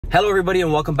Hello everybody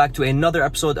and welcome back to another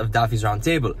episode of Daffy's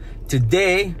Roundtable.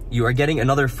 Today, you are getting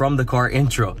another From the Car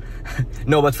intro.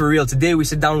 No, but for real, today we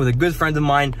sit down with a good friend of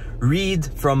mine, Reid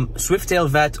from Swiftail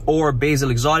Vet or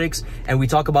Basil Exotics, and we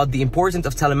talk about the importance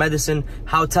of telemedicine,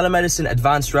 how telemedicine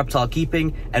advanced reptile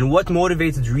keeping, and what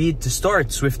motivated Reid to start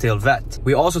Swiftail Vet.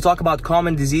 We also talk about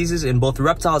common diseases in both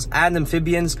reptiles and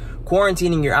amphibians,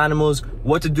 quarantining your animals,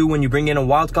 what to do when you bring in a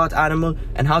wild-caught animal,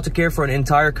 and how to care for an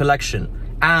entire collection.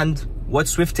 And what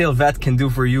Swiftail Vet can do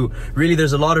for you. Really,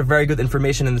 there's a lot of very good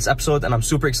information in this episode and I'm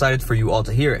super excited for you all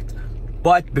to hear it.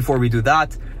 But before we do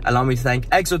that, allow me to thank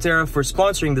Exo Terra for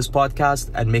sponsoring this podcast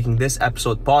and making this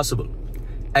episode possible.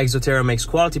 Exo Terra makes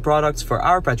quality products for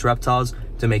our pet reptiles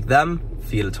to make them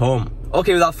feel at home.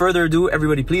 Okay, without further ado,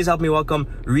 everybody please help me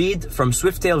welcome Reid from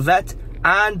Swiftail Vet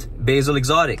and Basil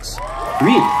Exotics.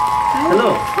 Reid,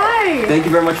 hello. Hi. Thank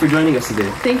you very much for joining us today.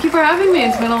 Thank you for having me.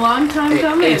 It's been a long time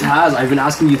coming. It has. I've been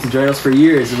asking you to join us for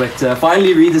years, but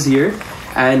finally Reid is here,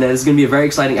 and it's going to be a very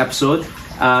exciting episode.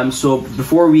 So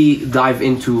before we dive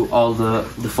into all the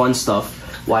fun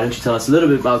stuff, why don't you tell us a little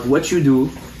bit about what you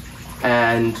do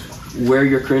and where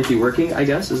you're currently working, I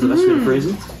guess, is the best way to phrase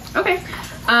it. Okay.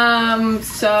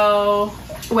 So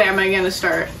where am I going to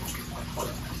start?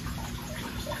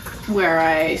 Where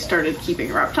I started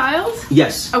keeping reptiles?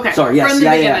 Yes. Okay. Sorry, yes. From the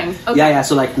beginning. Yeah. Okay. Yeah,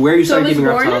 so like where you started keeping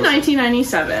reptiles. So I was born in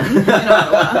 1997 in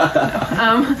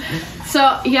Ottawa.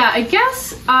 So yeah, I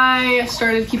guess I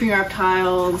started keeping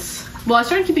reptiles. Well, I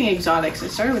started keeping exotics. I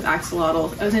started with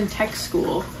axolotls. I was in tech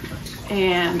school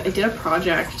and I did a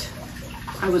project.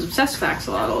 I was obsessed with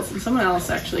axolotls and someone else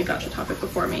actually got the topic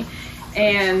before me.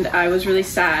 And I was really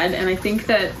sad, and I think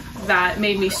that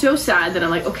made me so sad that I'm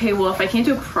like, okay, well, if I can't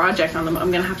do a project on them,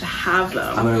 I'm gonna have to have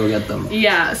them. I'm gonna go get them.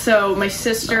 Yeah, so my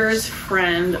sister's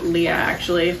friend, Leah,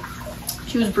 actually,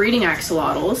 she was breeding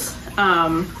axolotls,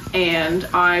 and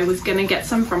I was gonna get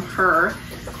some from her.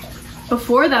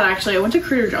 Before that, actually, I went to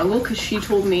Critter Jungle because she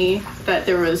told me that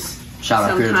there was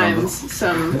sometimes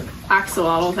some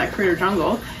axolotls at Critter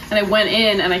Jungle. And I went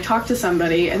in and I talked to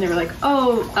somebody and they were like,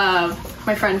 oh,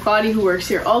 my friend Fadi who works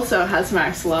here also has some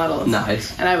axolotls.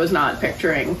 Nice. And I was not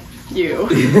picturing you.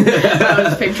 I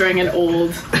was picturing an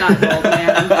old, not old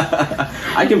man.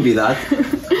 I can be that.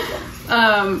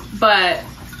 But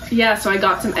yeah, so I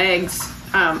got some eggs.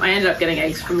 I ended up getting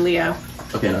eggs from Leah.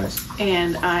 Okay, nice.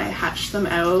 And I hatched them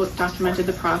out, documented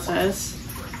the process.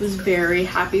 Was very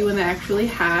happy when they actually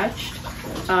hatched.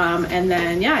 And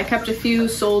then, yeah, I kept a few,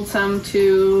 sold some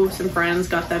to some friends,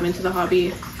 got them into the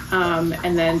hobby,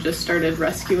 and then just started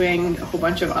rescuing a whole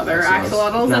bunch of other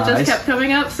axolotls that just kept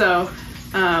coming up. So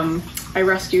I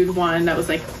rescued one that was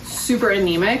like super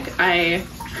anemic. I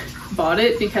bought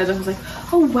it because I was like,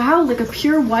 oh wow, like a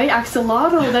pure white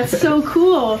axolotl, that's so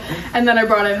cool. And then I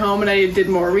brought it home and I did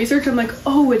more research. I'm like,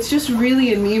 oh, it's just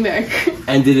really anemic.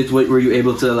 And were you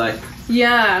able to like...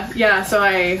 Yeah, so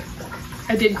I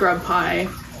did grub pie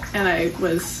and I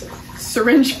was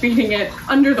syringe feeding it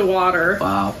under the water.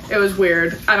 Wow. It was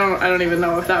weird. I don't even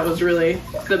know if that was really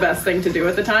the best thing to do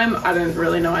at the time. I didn't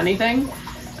really know anything.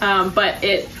 But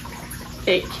it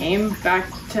came back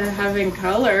to having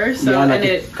color. So yeah, and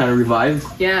it kind of revived.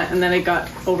 Yeah, and then it got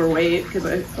overweight because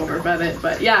I overfed it.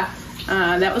 But yeah,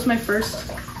 that was my first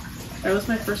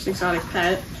exotic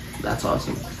pet. That's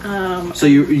awesome. So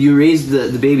you raised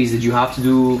the babies. Did you have to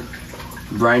do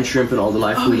brine shrimp and all the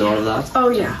live food and all of that? Oh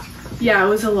yeah. Yeah, it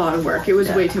was a lot of work. It was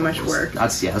way too much work.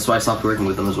 That's why I stopped working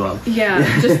with them as well. Yeah,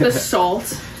 just the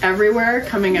salt everywhere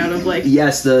coming out of like...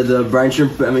 Yes, the brine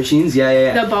shrimp machines,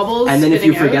 yeah. The bubbles. And then if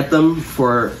you forget them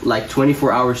for like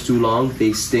 24 hours too long,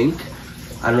 they stink.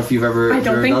 I don't know if you've ever done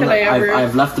that.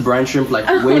 I've left the brine shrimp like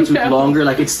way too longer.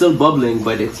 Like it's still bubbling,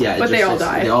 but they all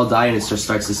die. They all die and it just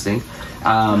starts to stink.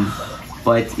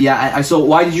 But yeah, so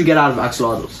why did you get out of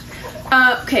axolotls?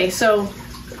 Okay, so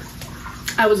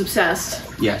I was obsessed.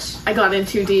 Yes. I got in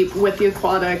too deep with the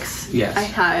aquatics. Yes. I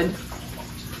had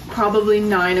probably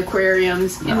 9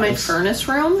 aquariums in my furnace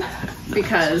room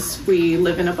because we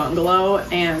live in a bungalow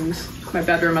and my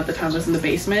bedroom at the time was in the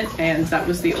basement and that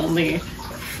was the only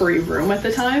free room at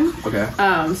the time. Okay.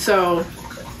 So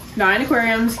 9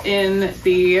 aquariums in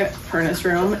the furnace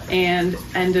room and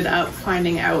ended up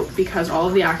finding out because all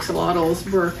of the axolotls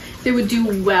they would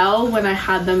do well when I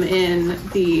had them in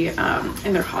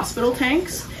their hospital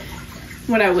tanks.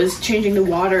 When I was changing the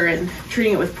water and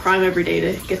treating it with Prime every day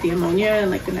to get the ammonia and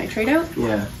like the nitrate out.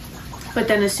 Yeah. But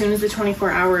then as soon as the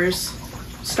 24 hours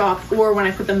stopped, or when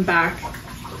I put them back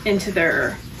into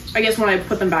their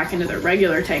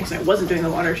regular tanks and I wasn't doing the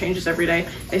water changes every day,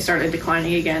 they started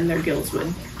declining again. Their gills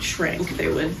would shrink. They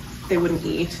wouldn't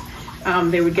eat.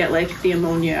 They would get like the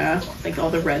ammonia, like all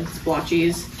the red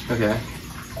splotchies. Okay.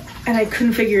 and I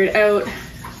couldn't figure it out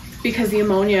because the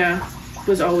ammonia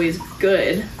was always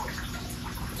good,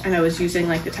 and I was using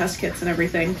like the test kits and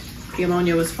everything. The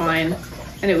ammonia was fine,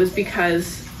 and it was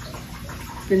because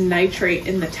the nitrate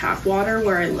in the tap water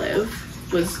where I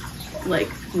live was like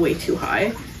way too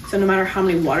high. So no matter how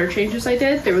many water changes I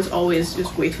did, there was always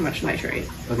just way too much nitrate.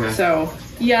 Okay. So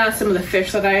yeah, some of the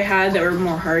fish that I had that were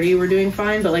more hardy were doing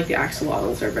fine, but like the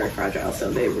axolotls are very fragile,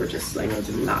 so they were just like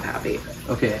not happy.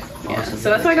 Okay. Yeah. Awesome. So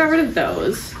that's why I got rid of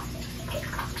those.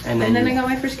 And then I got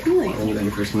my first chameleon. Then you got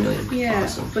your first chameleon. Yeah.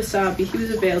 Awesome. Wasabi. He was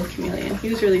a veiled chameleon. He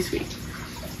was really sweet.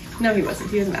 No, he wasn't.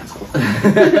 He was an asshole.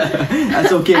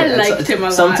 That's okay. I liked him a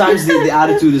lot. Sometimes the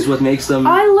attitude is what makes them.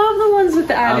 I love the ones with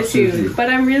the attitude, Absolutely. but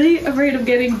I'm really afraid of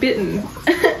getting bitten.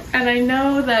 And I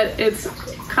know that it's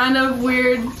kind of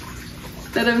weird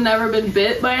that I've never been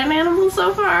bit by an animal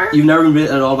so far. You've never been bit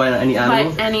at all by any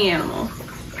animal? By any animal.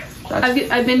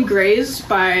 That's, I've been grazed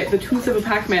by the tooth of a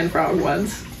Pac-Man frog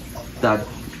once. that,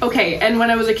 Okay, and when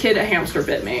I was a kid, a hamster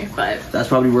bit me, but that's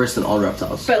probably worse than all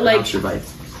reptiles. But, like- Hamster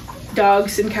bites.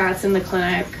 dogs and cats in the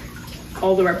clinic,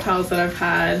 all the reptiles that I've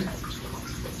had,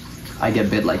 I get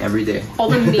bit like every day. all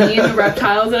the mean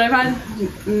reptiles that I've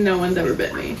had, no one's ever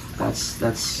bit me. That's.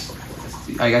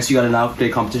 I guess you gotta now play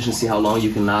competition, see how long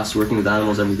you can last working with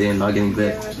animals every day and not getting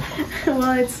bit. Yeah.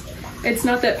 Well, it's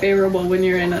not that favorable when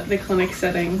you're in the clinic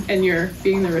setting and you're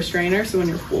being the restrainer. So when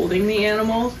you're holding the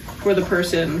animal, for the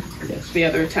person, Yes. the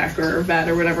other tech or vet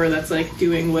or whatever that's like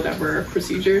doing whatever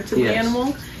procedure to the Yes.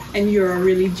 animal, and you're a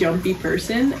really jumpy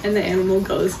person, and the animal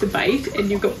goes to bite, and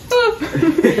you go. Oh.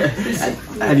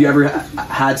 Have you ever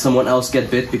had someone else get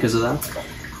bit because of that?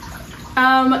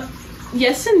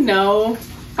 Yes and no.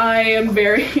 I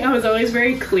was always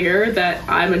very clear that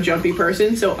I'm a jumpy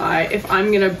person, so if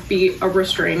I'm gonna be a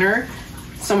restrainer,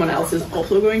 someone else is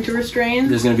also going to restrain.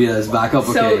 There's gonna be this backup.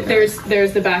 So Okay.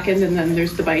 there's the back end and then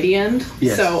there's the bitey end.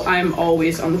 Yes. So I'm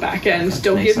always on the back end.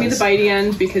 Don't makes give me the sense. bitey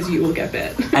end because you will get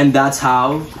bit. And that's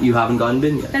how you haven't gotten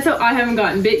bitten yet. That's how I haven't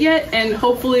gotten bit yet, and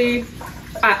hopefully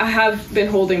I have been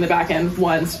holding the back end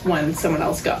once when someone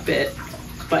else got bit,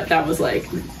 but that was like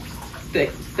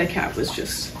the cat was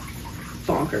just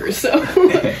bonkers, so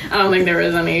I don't think there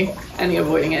was any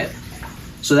avoiding it.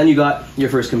 So then you got your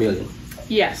first chameleon.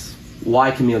 Yes.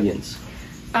 Why chameleons?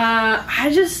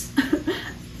 I just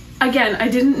again, I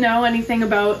didn't know anything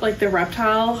about like the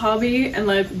reptile hobby and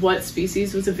like what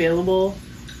species was available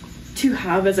to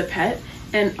have as a pet,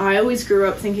 and I always grew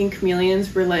up thinking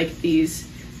chameleons were like these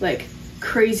like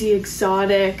crazy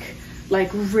exotic, like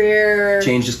rare,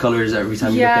 Changes colors every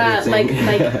time you look at it.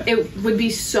 like it would be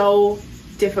so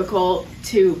difficult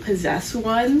to possess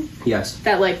one Yes.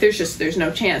 that like there's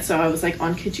no chance. So I was like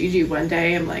on Kijiji one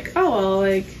day, I'm like, oh well,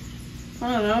 like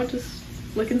I don't know, just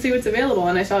look and see what's available,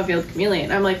 and I saw a veiled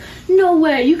chameleon. I'm like, no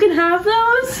way, you can have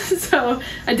those. So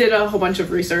I did a whole bunch of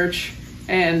research,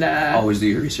 and Always do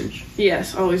your research.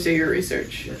 yes, always do your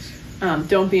research. Yes.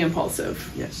 Don't be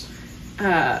impulsive. Yes.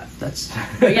 That's.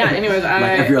 But yeah, anyways,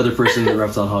 like every other person in the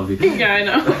reptile hobby. Yeah, I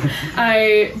know.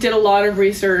 I did a lot of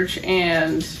research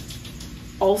and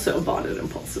also bought it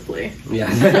impulsively.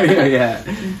 Yeah. Yeah.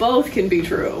 Both can be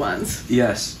true at once.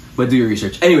 Yes. But do your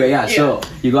research. Anyway, yeah, so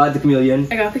you got the chameleon.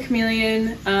 I got the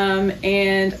chameleon,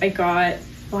 and I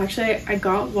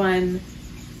got one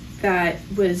that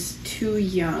was too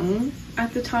young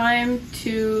at the time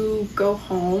to go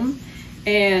home,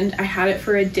 and I had it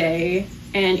for a day,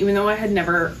 and even though I had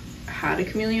never had a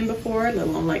chameleon before, let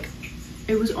alone like,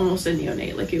 it was almost a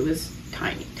neonate, like it was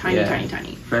tiny.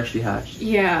 Freshly hatched.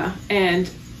 Yeah, and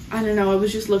I don't know, I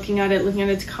was just looking at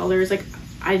its colors, like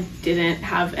I didn't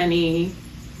have any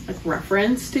like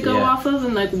reference to go off of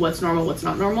and like what's normal, what's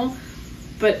not normal,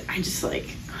 but I just like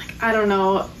I don't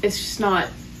know, it's just not,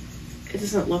 it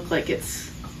doesn't look like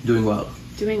it's doing well.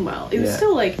 It was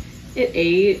still like, it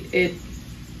ate, it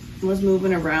was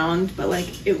moving around, but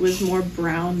like it was more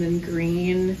brown than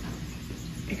green.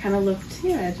 It kind of looked,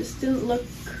 it just didn't look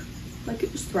like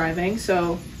it was thriving.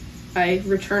 So I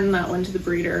returned that one to the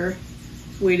breeder,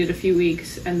 waited a few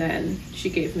weeks, and then she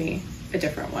gave me a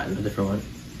different one.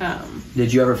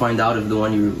 Did you ever find out if the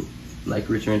one you like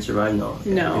returned survived? No. Okay.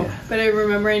 No, Yeah. but I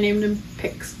remember I named him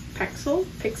Pixel.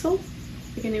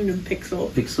 I think I named him Pixel.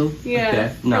 Pixel? Yeah,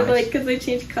 Okay. Nice. or like because they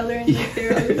changed color and like they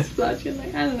were always splotchy. And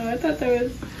like I don't know, I thought that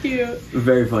was cute.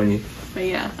 Very funny. But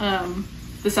yeah,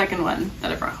 the second one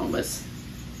that I brought home was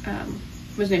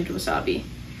named Wasabi.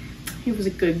 He was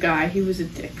a good guy. He was a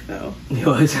dick though. He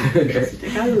was. I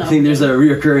love I think there's him. a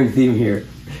reoccurring theme here.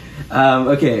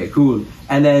 Okay, cool.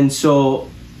 And then so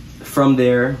from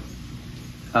there,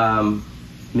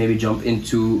 maybe jump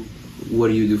into what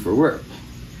do you do for work?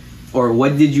 Or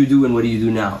what did you do and what do you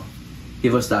do now?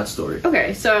 Give us that story.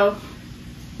 Okay, so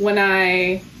when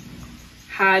I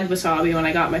had Wasabi, when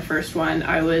I got my first one,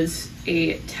 I was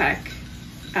a tech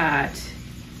at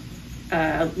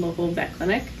a local vet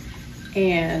clinic,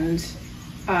 and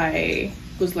I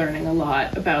was learning a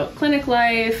lot about clinic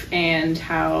life and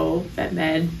how vet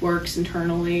med works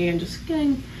internally, and just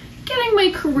getting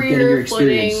my career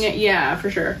footing. Yeah, for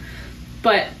sure.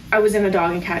 But I was in a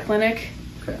dog and cat clinic,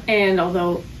 and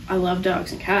although I love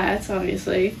dogs and cats,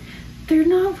 obviously, they're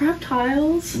not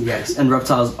reptiles. Yes, and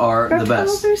reptiles are the best.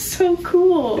 Reptiles are so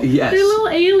cool. Yes. They're little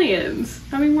aliens.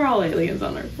 I mean, we're all aliens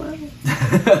on Earth.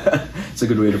 It's a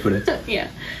good way to put it. Yeah.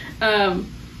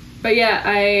 But yeah,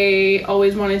 I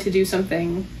always wanted to do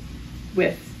something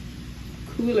with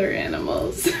cooler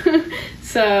animals.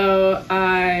 So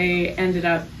I ended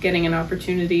up getting an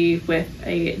opportunity with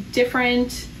a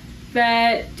different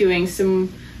vet, doing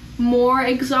some more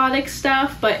exotic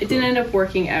stuff, but it didn't end up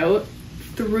working out.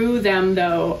 Through them,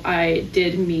 though, I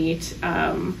did meet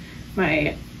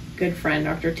my good friend,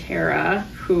 Dr. Terra,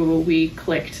 who we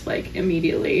clicked like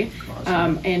immediately.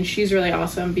 Awesome. And she's really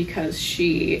awesome because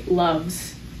she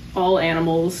loves all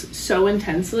animals so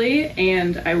intensely.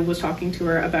 And I was talking to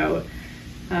her about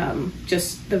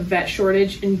just the vet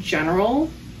shortage in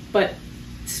general, but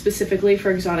specifically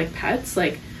for exotic pets.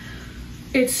 Like,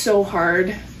 it's so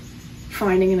hard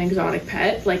finding an exotic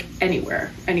pet, like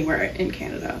anywhere in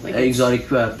Canada. Like an exotic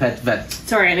pet vet.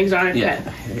 Sorry, an exotic pet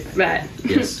vet.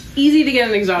 Yes. Easy to get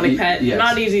an exotic pet, yes.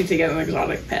 Not easy to get an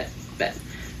exotic pet vet.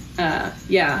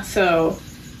 Yeah, so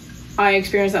I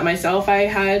experienced that myself. I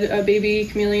had a baby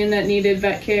chameleon that needed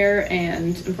vet care,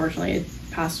 and unfortunately it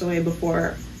passed away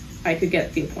before I could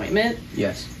get the appointment.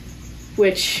 Yes.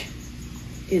 Which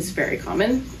is very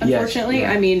common, unfortunately.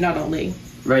 Yes, yeah. I mean, not only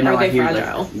right now are they I hear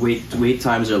fragile. Like wait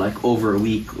times are like over a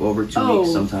week, over 2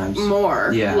 weeks sometimes.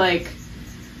 More. Yeah. Like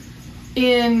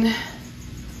in,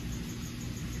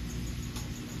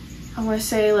 I want to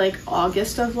say like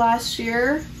August of last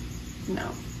year.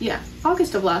 No. Yeah,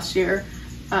 August of last year.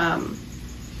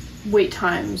 Wait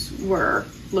times were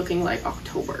looking like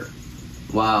October.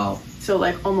 Wow. So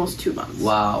like almost 2 months.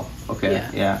 Wow. Okay.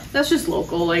 Yeah. That's just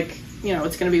local. Like, you know,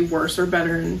 it's going to be worse or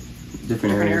better in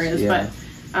different areas. Yeah. But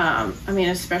I mean,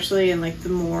 especially in like the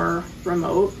more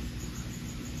remote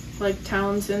like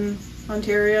towns in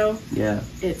Ontario. Yeah.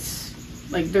 It's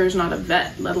like there's not a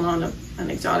vet, let alone an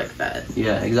exotic vet.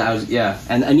 Yeah, exactly. Yeah,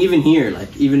 and even here,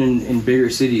 like even in bigger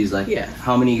cities, like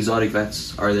how many exotic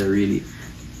vets are there really?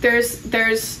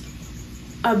 There's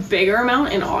a bigger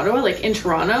amount in Ottawa. Like in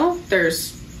Toronto,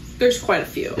 there's quite a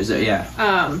few. Is it?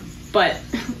 Yeah. But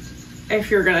if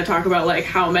you're gonna talk about like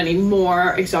how many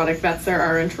more exotic vets there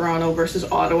are in Toronto versus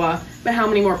Ottawa, but how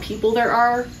many more people there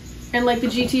are in like the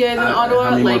GTA than Ottawa,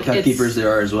 how many like more pet keepers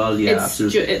there are as well. Yeah,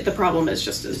 absolutely. The problem is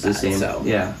just as bad. The same. So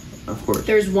yeah, of course.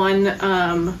 There's one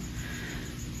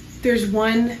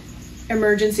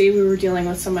emergency. We were dealing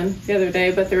with someone the other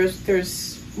day, but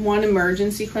there's one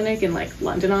emergency clinic in like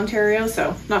London, Ontario,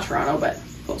 so not Toronto, but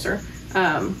closer.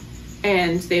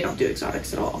 And they don't do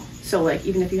exotics at all. So like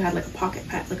even if you had like a pocket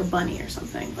pet, like a bunny or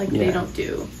something, like they don't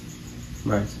do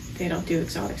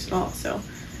exotics at all. So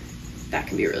that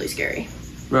can be really scary.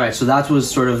 Right. So that was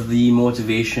sort of the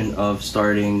motivation of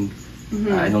starting.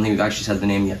 Mm-hmm. I don't think we've actually said the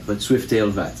name yet, but Swiftail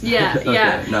Vet. Yeah. Okay,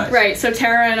 yeah. Nice. Right. So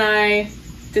Tara and I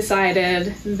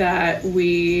decided that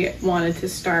we wanted to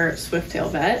start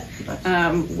Swiftail Vet,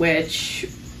 nice. Which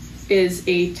is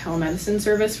a telemedicine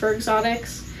service for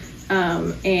exotics.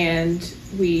 And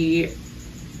we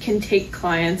can take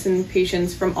clients and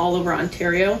patients from all over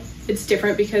Ontario. It's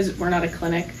different because we're not a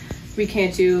clinic. We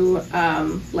can't do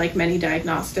like many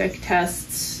diagnostic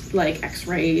tests, like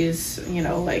x-rays, you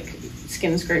know, like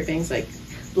skin scrapings, like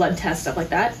blood tests, stuff like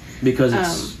that. Because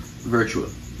it's virtual.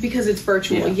 Because it's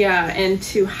virtual, yeah. And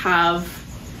to have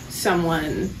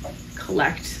someone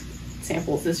collect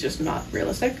samples is just not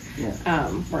realistic.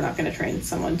 Yeah. We're not going to train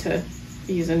someone to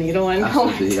use a needle and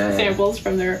collect samples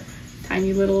from their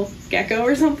tiny little gecko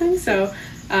or something. So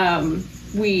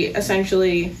we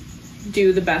essentially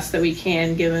do the best that we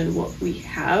can given what we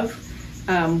have,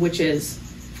 which is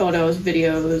photos,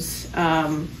 videos,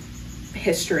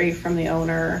 history from the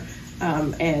owner,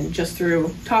 and just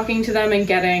through talking to them and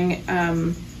getting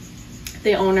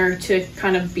the owner to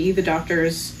kind of be the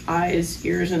doctor's eyes,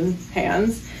 ears, and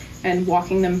hands, and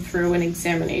walking them through an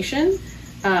examination,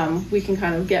 we can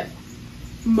kind of get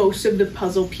most of the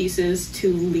puzzle pieces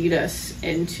to lead us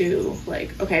into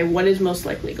like, okay, what is most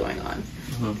likely going on?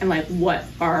 And like what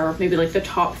are maybe like the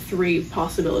top 3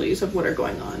 possibilities of what are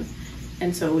going on.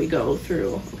 And so we go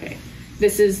through, okay,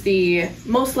 this is the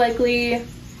most likely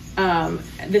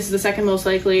This is the second most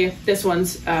likely. This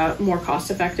one's more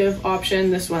cost-effective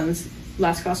option. This one's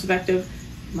less cost-effective.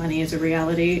 Money is a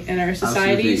reality in our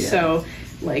society, yeah. so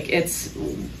like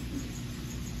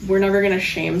we're never gonna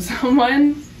shame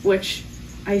someone, which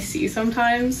I see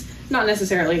sometimes, not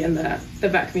necessarily in the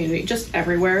vet community, just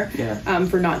everywhere,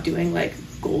 for not doing like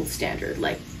gold standard,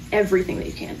 like everything that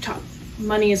you can. Top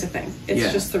money is a thing.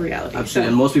 It's just the reality. Absolutely.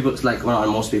 And most people, it's like, well, not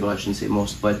most people, I shouldn't say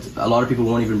most, but a lot of people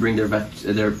won't even bring their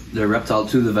reptile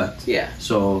to the vet. Yeah.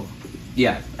 So,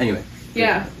 yeah. Anyway.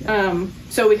 Yeah.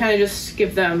 So we kind of just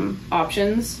give them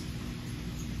options.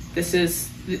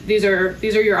 These are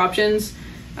your options,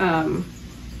 and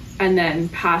then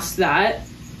past that,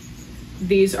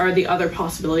 these are the other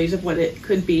possibilities of what it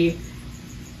could be,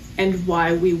 and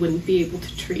why we wouldn't be able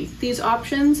to treat these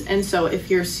options. And so if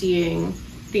you're seeing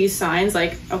these signs,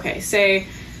 like, okay, say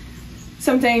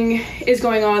something is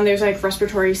going on, there's like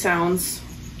respiratory sounds,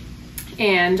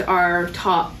 and our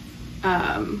top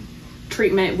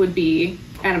treatment would be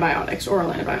antibiotics,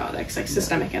 oral antibiotics, like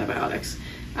systemic antibiotics.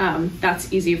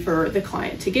 That's easy for the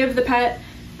client to give the pet.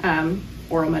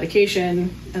 Oral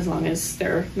medication, as long as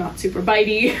they're not super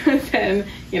bitey, then,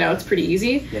 you know, it's pretty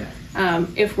easy.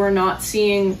 If we're not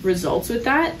seeing results with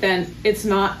that, then it's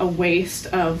not a waste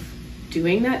of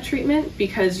doing that treatment,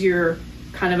 because you're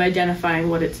kind of identifying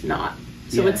what it's not.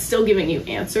 So it's still giving you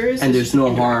answers. And there's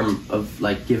no harm of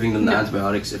like giving them the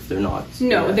antibiotics if they're not.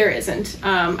 No, there isn't.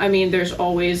 I mean, there's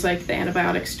always like the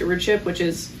antibiotic stewardship, which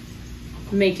is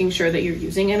making sure that you're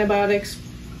using antibiotics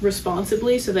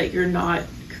responsibly so that you're not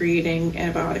creating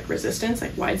antibiotic resistance,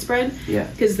 like widespread.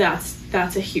 Because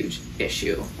that's a huge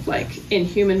issue. Like in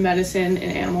human medicine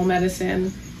and animal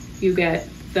medicine, you get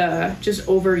the just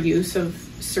overuse of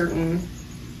certain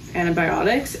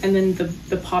antibiotics, and then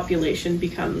the population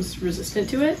becomes resistant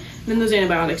to it, and then those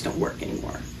antibiotics don't work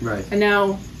anymore. And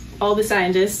now all the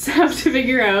scientists have to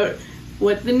figure out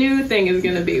what the new thing is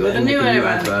going to be, what the new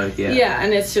antibiotic.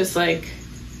 And it's just like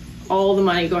all the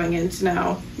money going into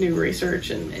now new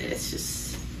research, and it's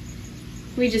just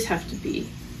we just have to be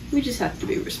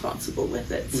responsible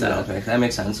with it. So that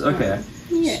makes sense. Okay.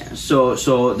 So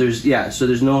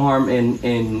there's no harm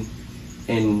in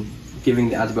giving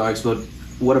the antibiotics, but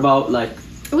what about, like,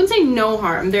 I wouldn't say no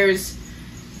harm. There's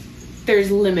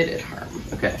limited harm.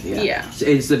 So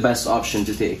it's the best option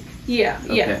to take.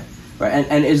 Right.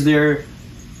 And is there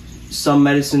some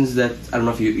medicines that, I don't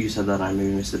know if you said that, I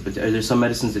maybe missed it, but are there some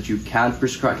medicines that you can't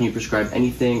prescribe? Can you prescribe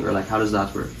anything, or like how does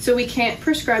that work? So we can't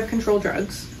prescribe controlled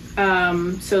drugs.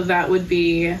 So that would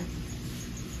be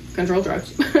controlled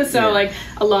drugs. Like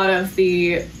a lot of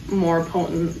the more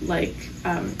potent, like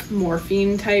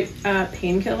morphine type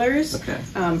painkillers,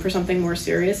 for something more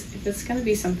serious. If it's going to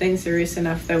be something serious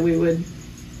enough that we would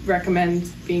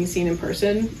recommend being seen in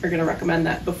person, we're going to recommend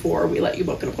that before we let you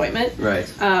book an appointment.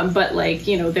 But like,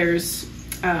 you know, there's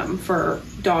for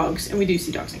dogs, and we do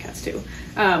see dogs and cats too,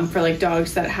 for like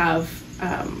dogs that have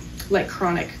like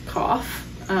chronic cough,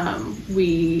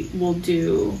 we will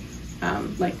do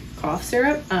like cough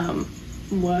syrup.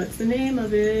 What's the name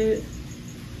of it?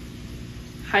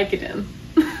 Vicodin.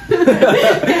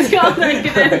 It's called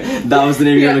Vicodin. That was the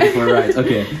name you were looking for, right?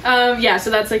 Okay. So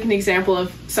that's like an example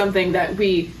of something that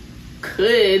we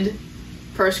could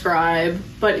prescribe,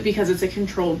 but because it's a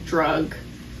controlled drug,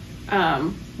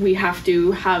 we have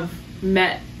to have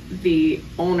met the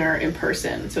owner in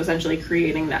person. So essentially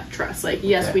creating that trust. Like,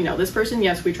 yes, we know this person.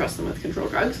 Yes, we trust them with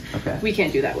controlled drugs. We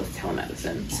can't do that with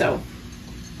telemedicine. So,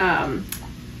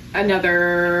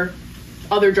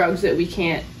 other drugs that we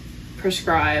can't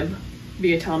prescribe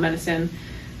via telemedicine.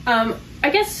 I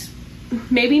guess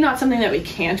maybe not something that we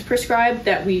can't prescribe,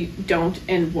 that we don't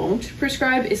and won't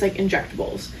prescribe, is like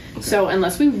injectables. So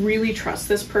unless we really trust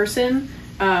this person,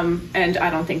 and I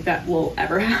don't think that will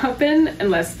ever happen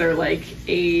unless they're like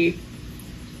a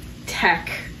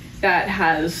tech that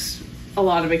has a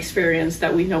lot of experience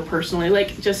that we know personally.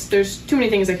 Like, just there's too many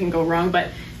things that can go wrong, but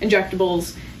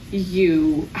injectables,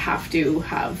 you have to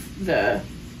have the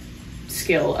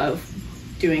skill of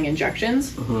doing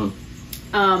injections.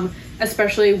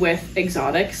 Especially with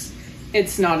exotics,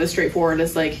 it's not as straightforward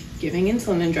as like giving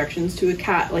insulin injections to a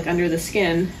cat, like under the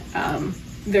skin.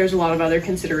 There's a lot of other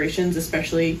considerations,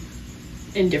 especially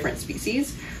in different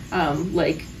species.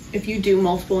 Like if you do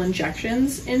multiple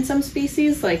injections in some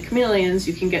species, like chameleons,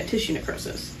 you can get tissue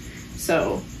necrosis.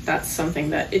 So that's something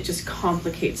that it just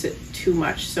complicates it too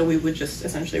much. So we would just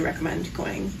essentially recommend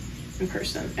going in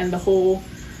person. And the whole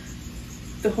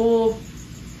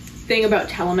thing about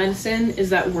telemedicine is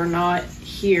that we're not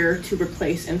here to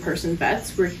replace in-person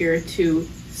vets. We're here to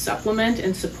supplement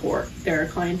and support their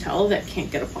clientele that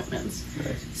can't get appointments.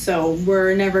 So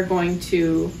we're never going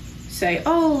to say,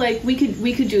 oh, like we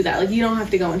could do that. Like you don't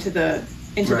have to go into the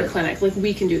clinic. Like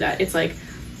we can do that. It's like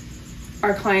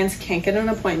our clients can't get an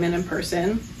appointment in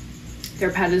person.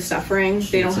 Their pet is suffering.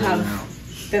 They don't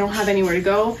have anywhere to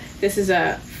go. This is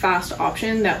a fast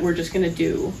option that we're just going to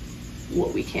do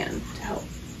what we can to help.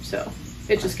 So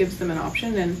it just gives them an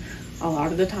option, and a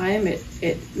lot of the time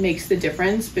it makes the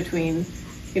difference between,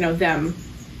 you know, them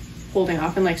holding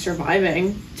off and like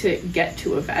surviving to get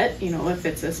to a vet, you know, if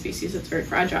it's a species that's very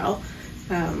fragile,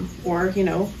 or, you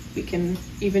know, we can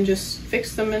even just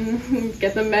fix them and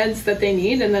get them meds that they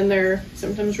need, and then their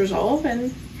symptoms resolve,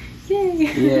 and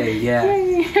yay. Yeah.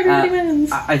 Yay, everybody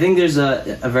wins. I think there's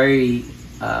a very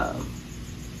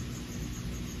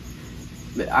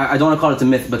I don't want to call it a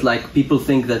myth, but like people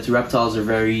think that reptiles are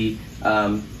very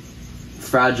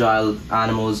fragile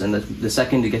animals, and that the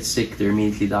second they get sick they're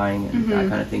immediately dying and that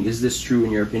kind of thing. Is this true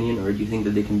in your opinion, or do you think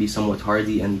that they can be somewhat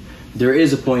hardy and there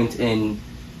is a point in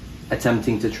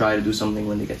attempting to try to do something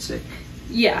when they get sick?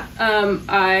 Yeah,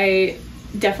 I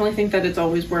definitely think that it's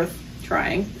always worth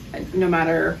trying, no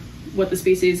matter what the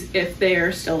species. If they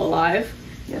are still alive,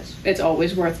 yes, it's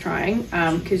always worth trying,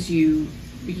 because you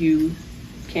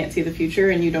can't see the future,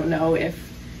 and you don't know if,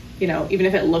 you know, even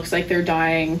if it looks like they're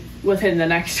dying within the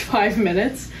next 5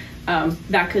 minutes,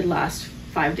 that could last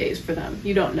 5 days for them.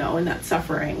 You don't know, and that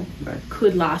suffering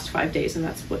could last 5 days, and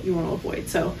that's what you want to avoid.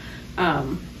 So,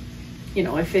 you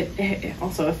know, if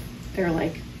if they're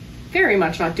like very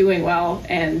much not doing well,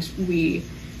 and we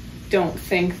don't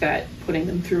think that putting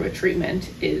them through a treatment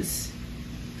is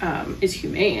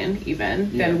humane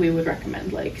even, then we would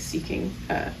recommend like seeking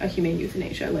a humane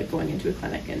euthanasia, like going into a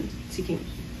clinic and seeking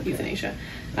euthanasia.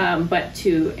 But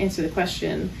to answer the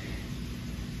question,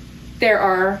 there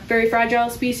are very fragile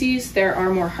species, there are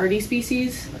more hardy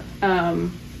species.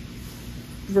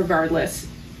 Regardless,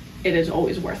 it is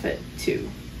always worth it to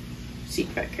seek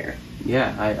vet care.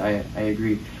 Yeah, I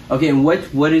agree. Okay, and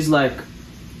what is like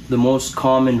the most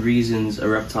common reasons a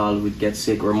reptile would get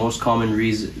sick, or most common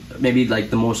reason, maybe like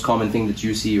the most common thing that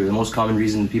you see, or the most common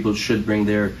reason that people should bring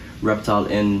their reptile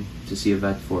in to see a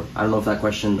vet for? I don't know if that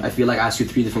question, I feel like I asked you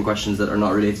 3 different questions that are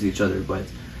not related to each other, but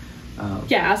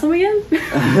yeah, ask them again.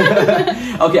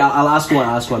 Okay, I'll ask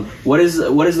one. What is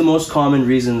the most common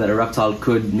reason that a reptile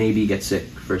could maybe get sick,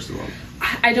 first of all?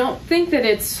 I don't think that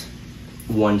it's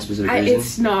one specific reason.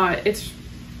 It's not. It's,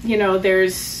 you know,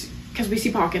 there's, because we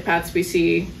see pocket pets, we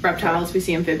see reptiles, we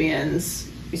see amphibians,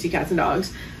 we see cats and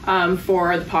dogs.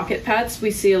 For the pocket pets,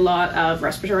 we see a lot of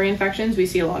respiratory infections. We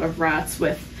see a lot of rats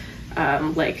with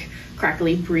like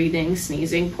crackly breathing,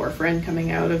 sneezing, porphyrin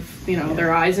coming out of, you know,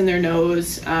 their eyes and their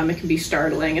nose. It can be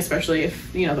startling, especially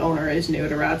if, you know, the owner is new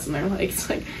to rats and they're like, it's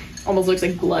like almost looks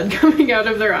like blood coming out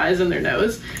of their eyes and their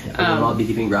nose. I will not be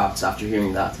keeping rats after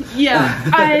hearing that.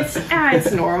 Yeah,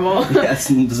 it's normal.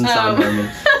 Yes, it doesn't sound normal.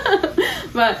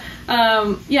 But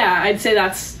yeah, I'd say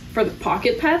that's for the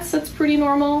pocket pets, that's pretty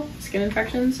normal. Skin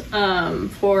infections.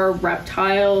 For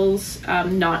reptiles,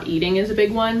 not eating is a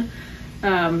big one.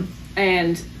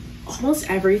 And almost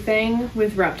everything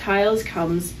with reptiles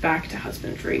comes back to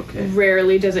husbandry. Okay.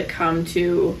 Rarely does it come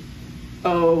to,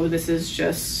 oh, this is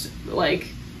just like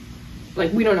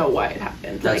we don't know why it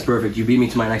happened. That's perfect. You beat me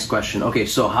to my next question. Okay,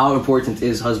 so how important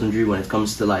is husbandry when it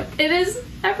comes to like... It is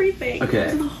everything. Okay.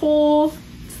 It's the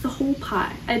whole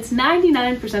pie. It's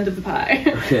 99% of the pie.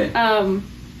 Okay.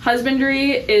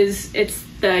 Husbandry is, it's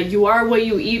the you are what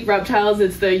you eat. Reptiles,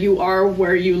 it's the you are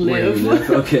where you live.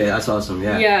 Okay, that's awesome.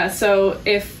 Yeah. Yeah, so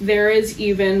if there is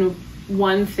even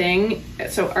one thing,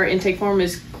 so our intake form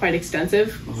is quite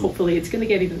extensive. Hopefully it's going to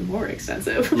get even more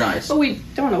extensive. Nice. But we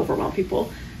don't overwhelm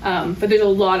people. But there's a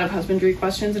lot of husbandry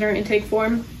questions in our intake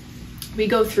form. We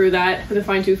go through that with a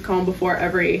fine-tooth comb before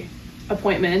every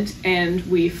appointment, and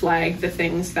we flag the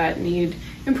things that need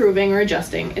improving or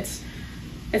adjusting. It's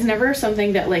never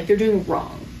something that like they're doing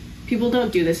wrong. People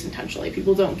don't do this intentionally.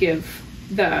 People don't give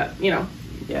the, you know,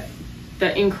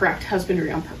 the incorrect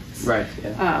husbandry on purpose. Right.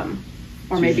 Yeah.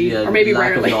 Or maybe lack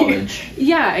rarely. Of knowledge.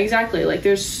 Yeah, exactly. Like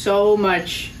there's so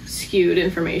much skewed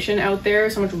information out there,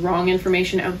 so much wrong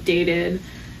information, outdated,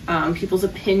 people's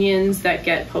opinions that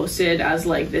get posted as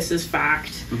like this is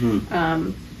fact.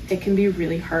 It can be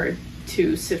really hard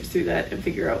to sift through that and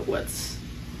figure out what's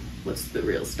the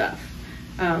real stuff.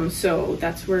 So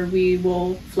that's where we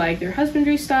will flag their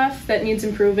husbandry stuff that needs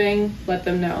improving, let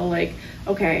them know like,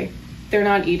 okay, they're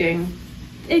not eating.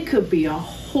 It could be a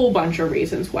whole bunch of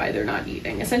reasons why they're not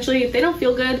eating. Essentially, if they don't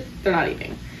feel good, they're not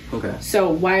eating. Okay.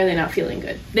 So why are they not feeling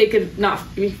good? They could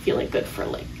not be feeling good for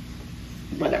like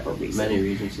whatever reason. Many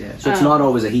reasons, yeah. So it's not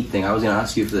always a heat thing. I was gonna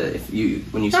ask you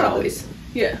when you said not always. that.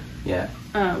 Yeah. Yeah.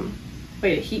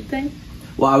 Wait, a heat thing?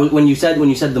 Well, when you said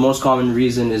the most common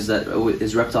reason is that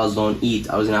reptiles don't eat,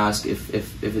 I was gonna ask if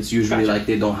it's usually Gotcha. like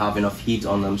they don't have enough heat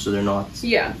on them, so they're not.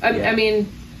 Yeah, I mean,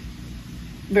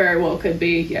 very well could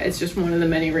be. Yeah, it's just one of the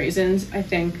many reasons. I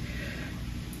think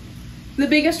the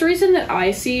biggest reason that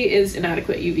I see is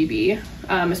inadequate UVB,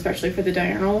 especially for the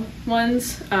diurnal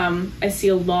ones. I see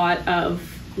a lot of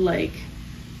like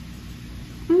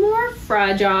more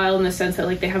fragile in the sense that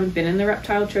like they haven't been in the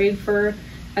reptile trade for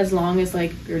as long as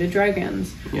like bearded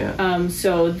dragons. Yeah.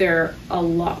 So they're a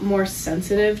lot more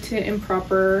sensitive to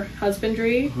improper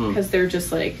husbandry because they're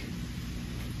just like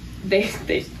they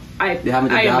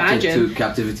haven't adapted to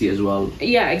captivity as well.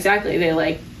 Yeah, exactly.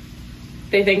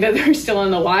 They think that they're still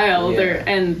in the wild, Yeah.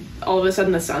 and all of a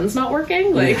sudden the sun's not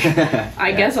working. Like,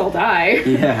 I guess I'll die.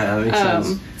 Yeah, that makes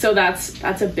sense. So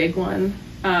that's a big one.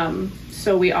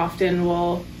 So we often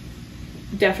will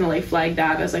definitely flag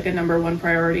that as like a number one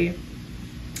priority.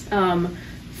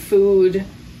 Food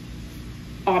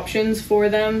options for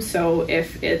them. So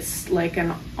if it's like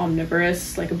an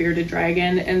omnivorous, like a bearded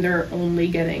dragon, and they're only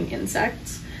getting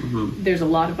insects, there's a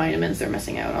lot of vitamins they're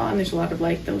missing out on. There's a lot of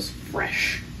like those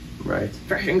fresh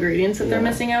ingredients that they're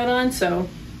missing out on. So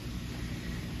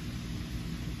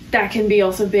that can be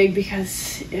also big,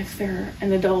 because if they're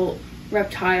an adult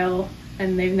reptile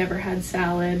and they've never had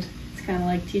salad, it's kind of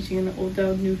like teaching an old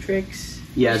dog new tricks.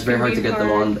 Yeah, it's very hard to get them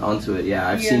onto it. Yeah,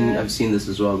 I've seen this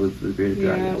as well with bearded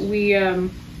dragons. Yeah, we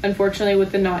unfortunately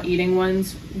with the not eating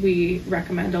ones, we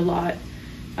recommend a lot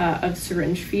of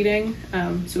syringe feeding.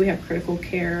 So we have critical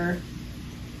care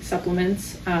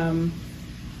supplements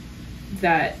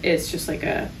that it's just like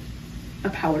a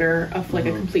powder of like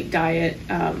a complete diet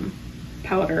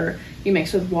powder you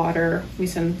mix with water. We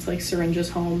send like syringes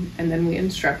home, and then we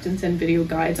instruct and send video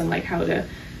guides on like how to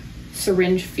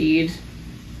syringe feed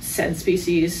said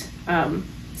species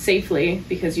safely,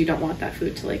 because you don't want that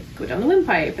food to like go down the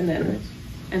windpipe, and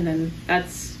then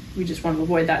we just want to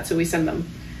avoid that. So we send them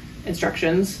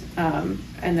instructions, and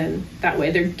then that way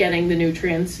they're getting the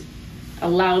nutrients,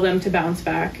 allow them to bounce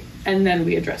back, and then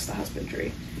we address the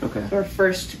husbandry. Okay. So our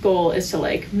first goal is to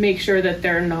like make sure that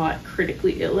they're not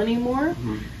critically ill anymore,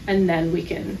 and then we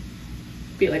can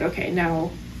be like, okay,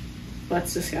 now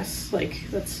let's discuss, like,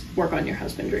 let's work on your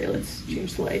husbandry, let's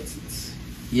change the lights.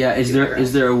 Is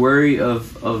there a worry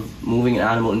of moving an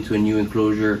animal into a new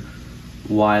enclosure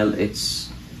while it's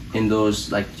in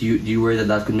those, like, do you worry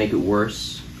that could make it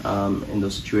worse in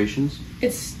those situations?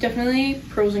 It's definitely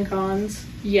pros and cons.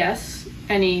 Yes,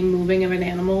 any moving of an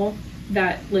animal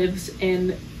that lives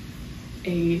in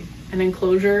an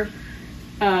enclosure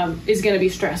is going to be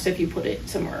stressed if you put it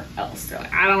somewhere else. They're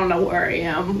like, I don't know where I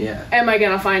am. Yeah. Am I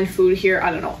going to find food here?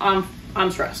 I don't know.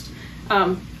 I'm stressed.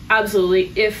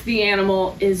 Absolutely. If the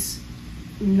animal is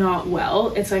not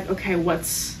well, it's like, okay,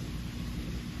 what's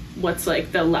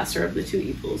like the lesser of the two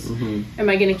evils? Am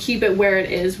I going to keep it where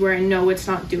it is, where I know it's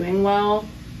not doing well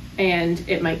and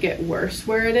it might get worse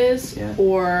where it is? Yeah.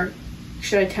 Or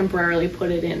should I temporarily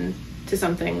put it in to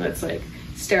something that's like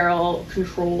sterile,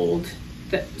 controlled,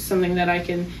 something that I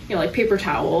can, like paper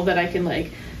towel, that I can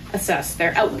like assess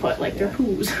their output, like their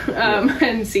poos,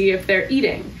 and see if they're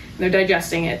eating and they're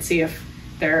digesting it, see if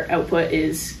their output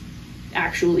is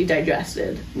actually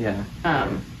digested.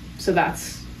 So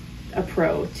that's a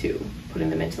pro to putting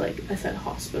them into, like I said,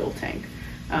 hospital tank.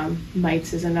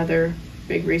 Mites is another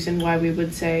big reason why we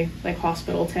would say like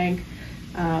hospital tank,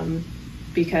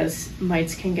 because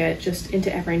mites can get just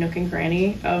into every nook and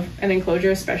cranny of an enclosure,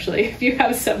 especially if you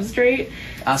have substrate.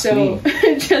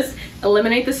 Just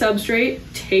eliminate the substrate,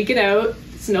 take it out,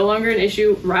 it's no longer an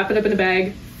issue, wrap it up in a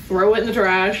bag, throw it in the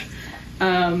trash,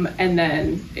 and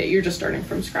then you're just starting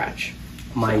from scratch.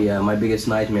 My biggest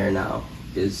nightmare now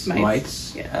is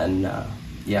mites. And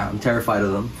I'm terrified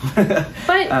of them.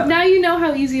 But now you know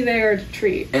how easy they are to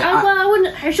treat.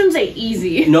 I shouldn't say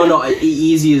easy. No,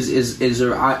 easy is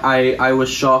I was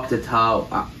shocked at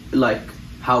how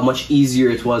much easier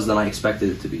it was than I expected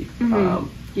it to be.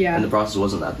 And the process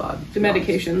wasn't that bad. The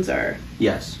medications are...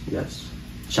 Yes.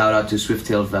 Shout out to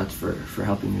Swiftail Vet for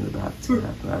helping me with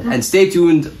that. And stay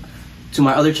tuned to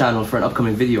my other channel for an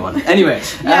upcoming video on it. Anyway.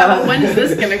 But when is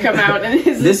this gonna come out? And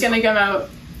is this gonna come out?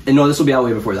 No, this will be out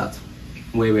way before that.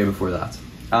 Way before that.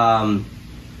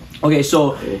 Okay,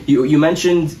 so you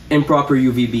mentioned improper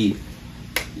UVB.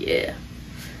 Yeah.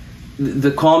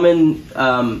 The common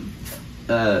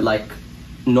like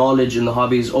knowledge in the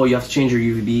hobby is, you have to change your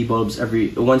UVB bulbs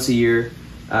once a year,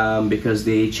 because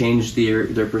they change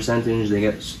their percentage, they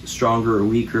get stronger or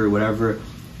weaker or whatever.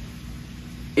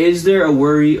 Is there a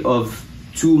worry of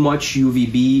too much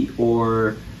UVB,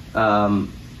 or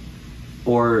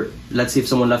or let's say if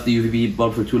someone left the UVB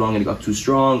bulb for too long and it got too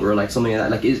strong, or like something like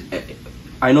that, like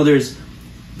I know there's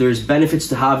benefits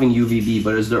to having UVB,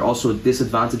 but is there also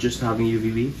disadvantages to having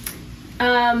UVB?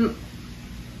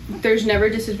 There's never a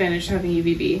disadvantage to having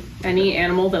UVB. Any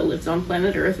animal that lives on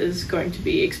planet Earth is going to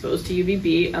be exposed to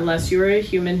UVB unless you're a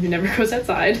human who never goes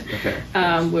outside.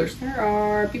 Okay. Which there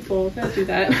are people that do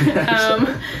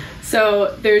that.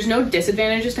 So there's no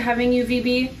disadvantages to having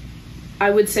UVB. I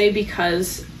would say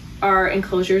because our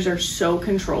enclosures are so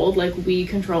controlled, like we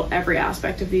control every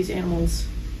aspect of these animals'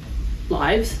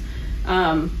 lives.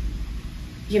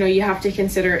 You know, you have to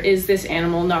consider, is this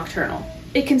animal nocturnal?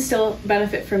 It can still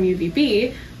benefit from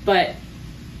UVB, but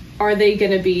are they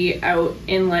going to be out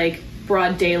in like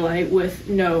broad daylight with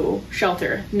no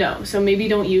shelter? No. So maybe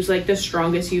don't use like the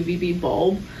strongest UVB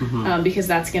bulb, because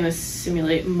that's going to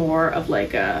simulate more of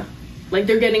like a, like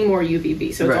they're getting more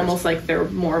UVB. So it's almost like they're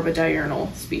more of a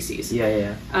diurnal species.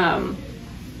 Yeah. And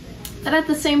at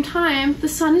the same time, the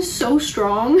sun is so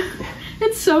strong.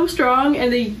 It's so strong,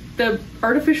 and the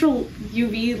artificial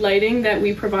UV lighting that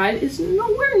we provide is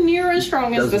nowhere near as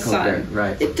strong as the sun.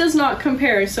 Right. It does not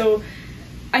compare. So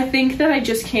I think that I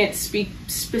just can't speak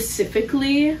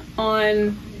specifically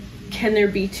on can there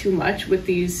be too much with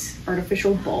these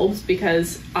artificial bulbs,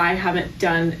 because I haven't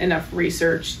done enough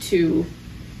research to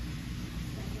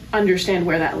understand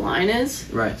where that line is.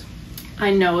 Right. I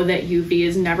know that UV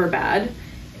is never bad,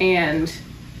 and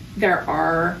there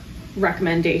are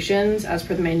recommendations as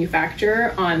per the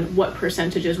manufacturer on what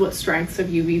percentages, what strengths of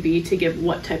UVB to give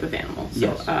what type of animal.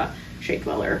 So shade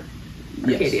dweller,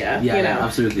 Arcadia, you know,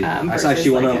 absolutely. That's actually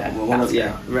one of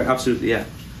absolutely, yeah.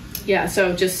 Yeah,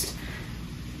 so just,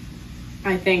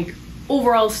 I think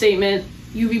overall statement,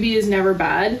 UVB is never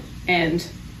bad, and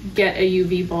get a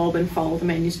UV bulb and follow the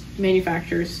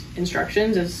manufacturer's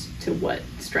instructions as to what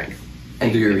strength.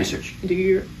 And do your research. Do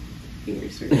your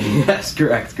research. Yes,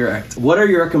 correct. What are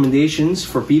your recommendations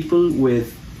for people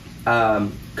with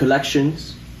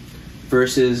collections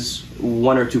versus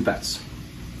 1 or 2 pets?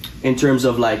 In terms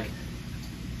of like,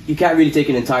 you can't really take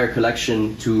an entire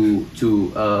collection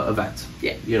to a vet.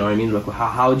 Yeah. You know what I mean? Like,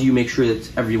 how do you make sure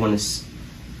that everyone is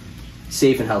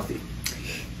safe and healthy?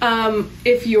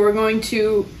 If you're going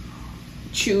to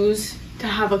choose to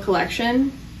have a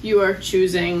collection, you are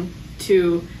choosing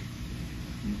to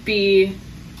be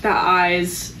the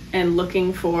eyes and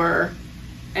looking for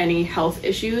any health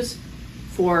issues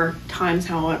for times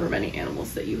however many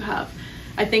animals that you have.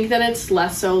 I think that it's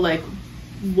less so like,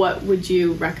 what would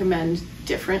you recommend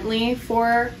differently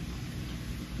for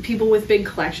people with big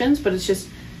collections, but it's just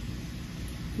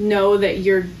know that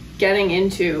you're getting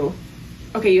into,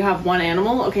 okay, you have 1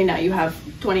 animal, okay, now you have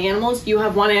 20 animals, you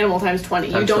have 1 animal times 20.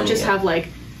 You don't just have like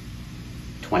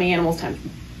 20 animals times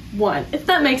 1, if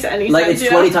that makes any sense. Like, it's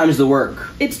 20 times the work.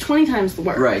 It's 20 times the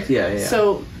work. Right, yeah.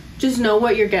 So just know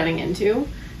what you're getting into.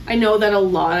 I know that a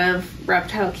lot of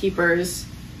reptile keepers,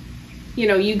 you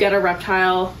know, you get a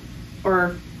reptile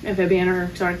or amphibian or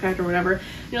exotic pet or whatever,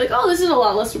 and you're like, oh, this is a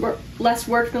lot less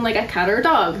work than like a cat or a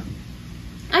dog.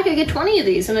 I could get 20 of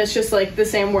these, and it's just like the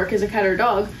same work as a cat or a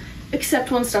dog, except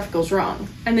when stuff goes wrong.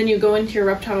 And then you go into your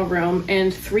reptile room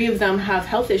and 3 of them have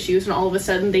health issues, and all of a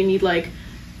sudden they need like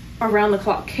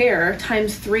around-the-clock care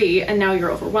times 3, and now you're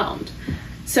overwhelmed.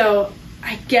 So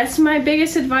I guess my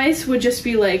biggest advice would just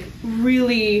be like,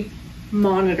 really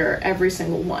monitor every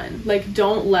single one. Like,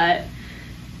 don't let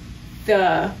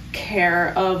the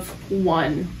care of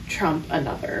one trump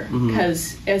another,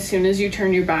 because as soon as you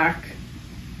turn your back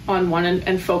on one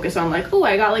and focus on like, oh,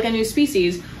 I got like a new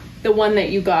species, the one that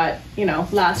you got, you know,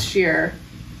 last year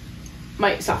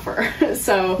might suffer.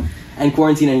 So, and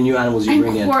quarantine any new animals you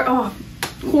bring in.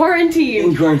 Quarantine.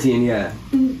 In quarantine, yeah.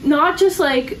 Not just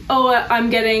like, oh,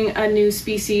 I'm getting a new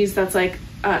species that's like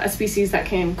a species that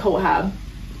can cohab.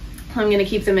 I'm going to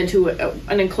keep them into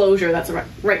an enclosure that's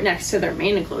right next to their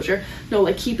main enclosure. No,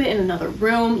 like, keep it in another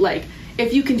room. Like,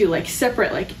 if you can do like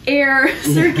separate like air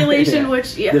circulation,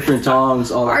 which different tongs,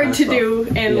 all that hard kind of to stuff. do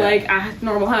in like a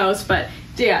normal house, but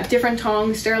yeah, different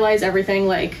tongs, sterilize everything.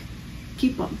 Like,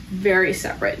 keep them very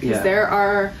separate, because there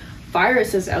are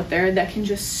viruses out there that can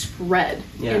just spread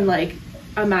in like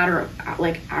a matter of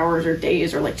like hours or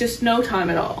days, or like just no time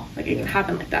at all. Like, it can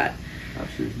happen like that.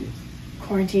 Absolutely.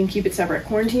 Quarantine, keep it separate.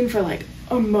 Quarantine for like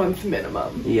a month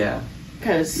minimum. Yeah.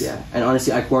 Because and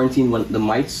honestly, I quarantined when the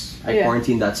mites. I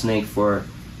quarantined that snake for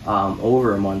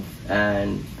over a month,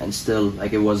 and still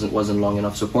like it wasn't long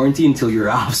enough. So quarantine until you're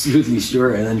absolutely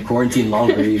sure, and then quarantine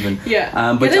longer even.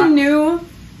 But get a new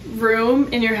room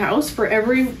in your house for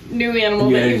every new animal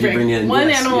that you bring in. One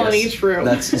animal in each room.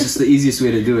 That's just the easiest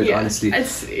way to do it, honestly.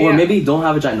 Or maybe don't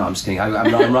have a giant. No, I'm just kidding.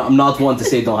 I'm not one to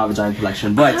say don't have a giant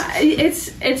collection, but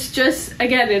it's just,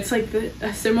 again, it's like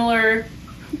a similar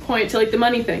point to like the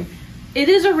money thing. It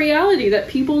is a reality that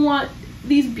people want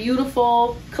these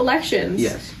beautiful collections.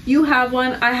 Yes. You have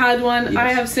one. I had one. Yes.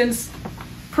 I have since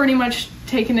pretty much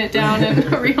taken it down and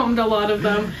rehomed a lot of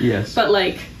them. Yes. But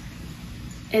like,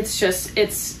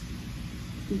 it's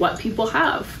what people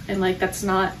have, and like that's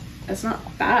not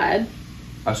bad.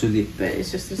 Absolutely. But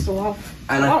it's a lot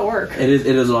of work. It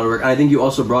is a lot of work. And I think you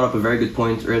also brought up a very good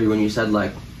point earlier when you said,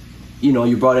 like, you know,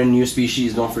 you brought in a new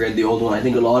species, don't forget the old one. I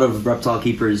think a lot of reptile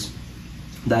keepers,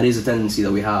 that is a tendency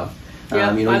that we have.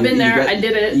 Yeah, you know, I've been there. I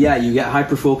did it. Yeah, you get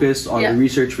hyper focused on the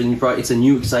research for the new product. It's a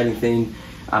new exciting thing.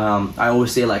 I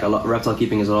always say, like, reptile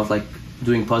keeping is a lot like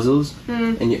doing puzzles,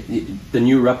 and the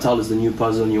new reptile is the new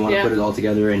puzzle, and you want to put it all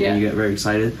together, and you get very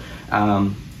excited.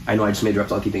 I know I just made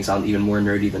reptile keeping sound even more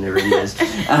nerdy than it really is.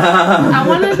 I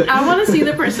want to see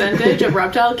the percentage of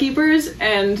reptile keepers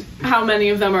and how many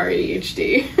of them are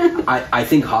ADHD. I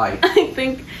think high. I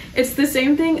think it's the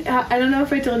same thing. I don't know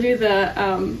if I told you the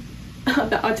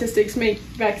autistics make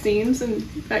vaccines.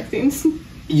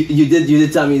 You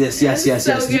did tell me this. Yes.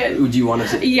 Good. Would you want to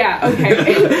say? Yeah.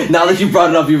 Okay. Now that you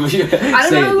brought it up, I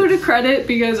don't know who to credit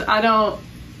because I don't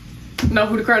know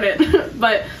who to credit,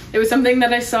 but it was something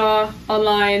that I saw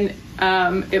online.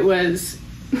 It was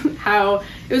how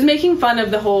it was making fun of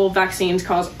the whole vaccines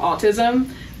cause autism,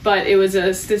 but it was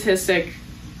a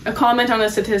comment on a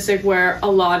statistic where a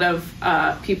lot of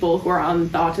people who are on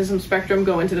the autism spectrum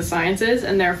go into the sciences,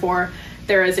 and therefore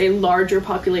there is a larger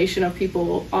population of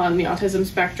people on the autism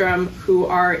spectrum who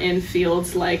are in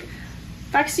fields like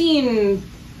vaccine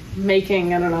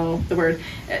making, I don't know the word.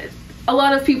 A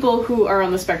lot of people who are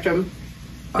on the spectrum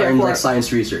are in like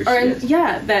science research.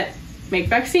 That make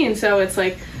vaccines. So it's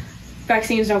like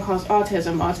vaccines don't cause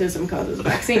autism. Autism causes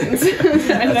vaccines.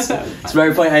 It's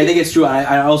very funny. I think it's true.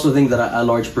 I also think that a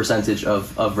large percentage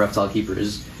of reptile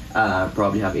keepers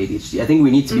probably have ADHD. I think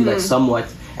we need to be like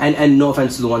somewhat. And no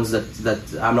offense to the ones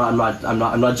that I'm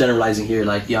not generalizing here.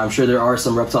 Like, yeah, I'm sure there are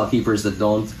some reptile keepers that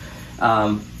don't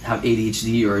have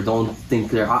ADHD or don't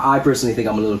think they're. I personally think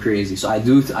I'm a little crazy, so I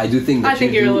do think that. I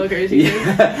think you're a little crazy.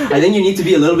 Yeah, I think you need to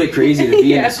be a little bit crazy to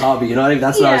be in this hobby. You know, I think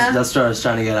that's what I was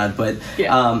trying to get at. But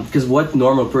because what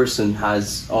normal person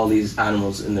has all these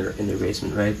animals in their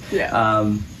basement, right?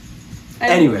 Yeah.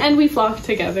 Anyway, and we flock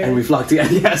together.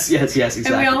 Yes, exactly.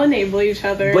 And we all enable each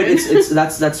other. But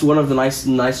that's one of the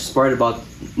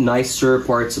nicer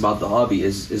parts about the hobby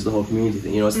is the whole community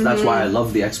thing. You know, that's why I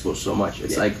love the expo so much.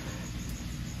 It's like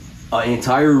an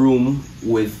entire room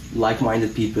with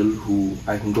like-minded people who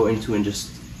I can go into and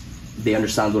just they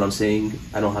understand what I'm saying.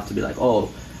 I don't have to be like,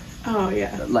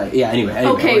 anyway.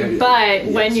 Okay, but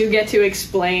when you get to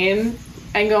explain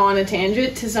and go on a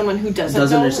tangent to someone who doesn't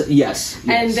know. Understand. Yes.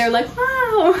 And they're like,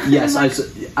 wow. Yes,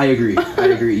 I agree.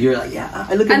 You're like, yeah,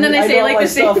 I look at and then me, I say like the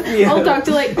stuff. same. Yeah. I'll talk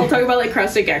about like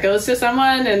crested geckos to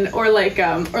someone, and or like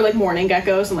mourning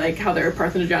geckos and like how they're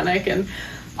parthenogenic, and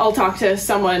I'll talk to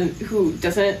someone who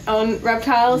doesn't own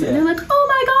reptiles, and they're like, oh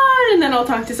my god, and then I'll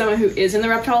talk to someone who is in the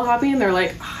reptile hobby, and they're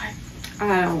like,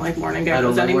 I don't like mourning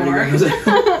geckos anymore.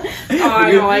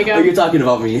 I don't like them. Oh, you're talking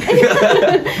about me.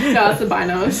 No, it's the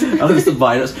binos. Oh, it's the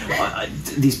binos.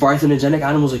 These parthenogenic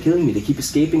animals are killing me. They keep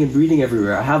escaping and breeding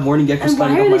everywhere. I have mourning geckos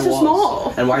climbing up my walls.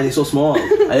 Small? And why are they so small? I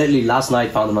literally last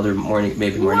night found another mourning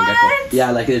gecko.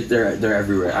 Yeah, like they're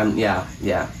everywhere.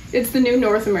 Yeah. It's the new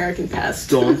North American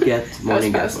pest. Don't get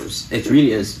mourning geckos. It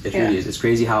really is. It really is. It's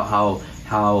crazy how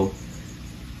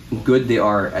good they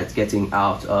are at getting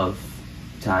out of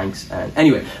tanks. And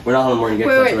anyway, we're not on mourning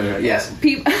geckos. Wait. Yes.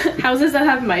 Houses that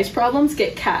have mice problems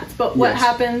get cats. But what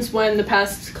happens when the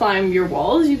pests climb your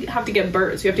walls? You have to get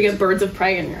birds. You have to get birds of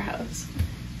prey in your house.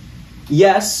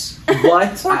 Yes,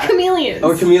 but or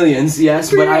chameleons. Yes,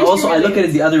 but I look at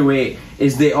it the other way.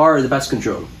 Is they are the pest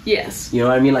control. Yes. You know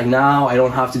what I mean? Like now I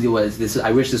don't have to deal with this. I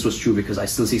wish this was true because I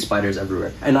still see spiders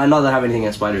everywhere. And I not that I have anything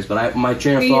against spiders, but my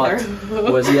train of thought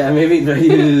was maybe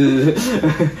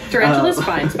tarantulas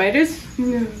fine. Spiders?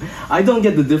 No. I don't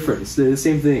get the difference. They're the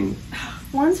same thing.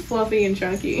 One's fluffy and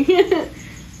chunky.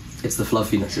 It's the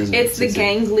fluffiness, isn't it? It's the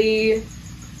gangly.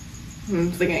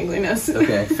 It's the gangliness.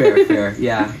 Okay, fair.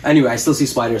 Yeah. Anyway, I still see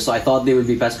spiders, so I thought they would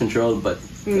be pest controlled, but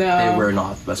they were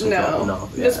not pest controlled. No.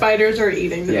 The spiders are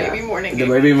eating the baby mourning geckos. The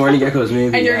baby mourning geckos,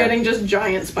 maybe. And you're getting just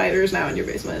giant spiders now in your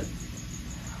basement.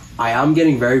 I am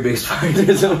getting very big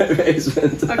spiders in my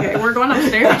basement. Okay, we're going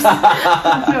upstairs.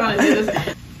 I don't want to do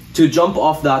this. To jump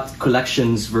off that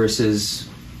collections versus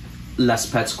less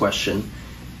pets question,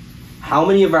 how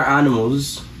many of our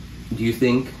animals do you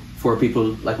think, for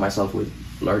people like myself with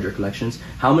larger collections,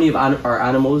 how many of our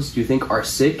animals do you think are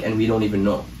sick and we don't even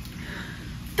know?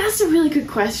 That's a really good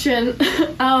question.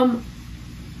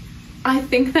 I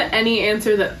think that any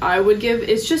answer that I would give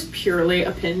is just purely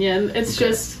opinion. It's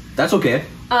just... That's okay.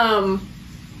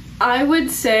 I would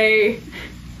say...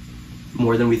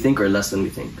 More than we think or less than we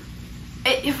think?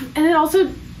 And it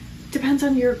also depends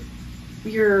on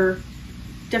your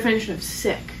definition of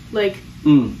sick. Like,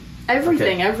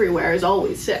 everything everywhere is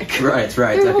always sick. Right.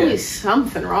 There's always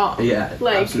something wrong. Yeah,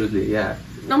 like, absolutely, yeah.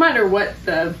 No matter what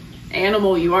the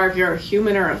animal you are, if you're a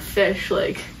human or a fish,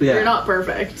 like, you're not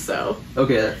perfect, so...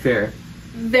 Okay, fair.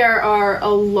 There are a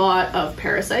lot of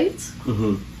parasites.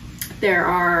 There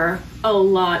are a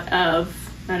lot of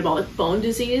metabolic bone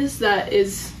disease that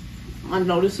is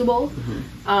unnoticeable.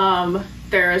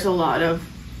 There's a lot of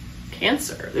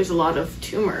cancer. There's a lot of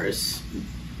tumors,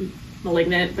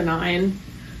 malignant, benign,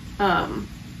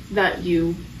 that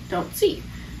you don't see.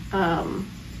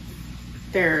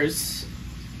 There's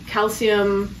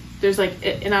calcium. There's like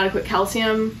inadequate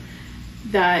calcium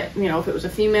that, you know, if it was a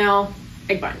female,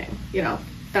 egg binding, you know,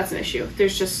 that's an issue.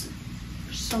 There's just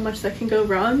so much that can go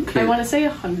wrong. Okay. I want to say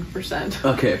 100%.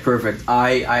 Okay, perfect.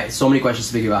 I so many questions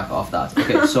to piggyback off that.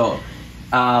 Okay, so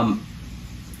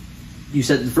you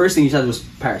said the first thing you said was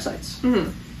parasites.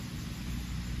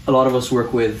 A lot of us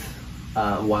work with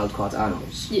wild caught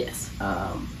animals. Yes.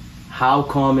 How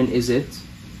common is it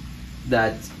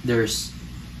that there's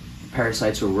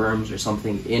parasites or worms or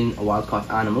something in a wild caught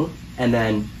animal? And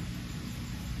then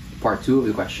part 2 of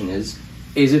the question is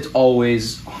it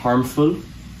always harmful?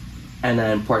 And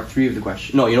then part 3 of the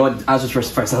question, no, you know what, answers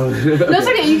first. No, it's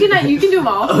okay, you can do them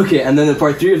all. Okay, and then the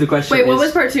part 3 of the question Wait, what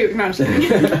was part 2? No, I'm just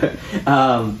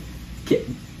kidding.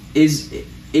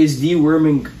 Is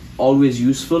deworming always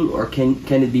useful, or can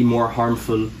it be more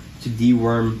harmful to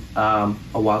deworm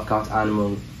a wild caught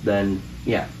animal than...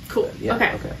 Cool.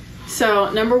 Okay.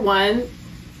 So number 1,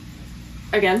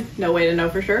 again, no way to know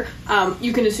for sure.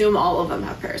 You can assume all of them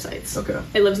have parasites. Okay.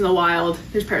 It lives in the wild.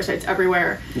 There's parasites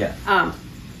everywhere. Yeah.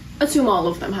 Assume all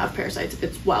of them have parasites if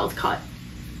it's wild caught.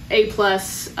 A+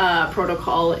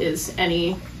 protocol is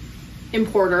any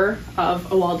importer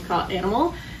of a wild caught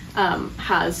animal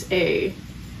has a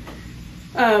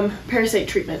parasite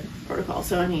treatment protocol.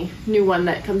 So any new one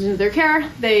that comes into their care,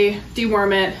 they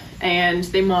deworm it and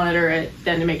they monitor it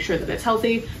then to make sure that it's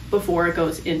healthy before it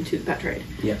goes into the pet trade.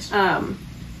 Yes.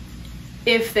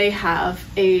 If they have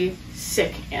a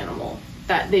sick animal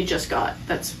that they just got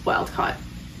that's wild caught,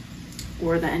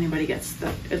 or that anybody gets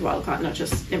that is wild caught, not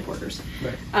just importers.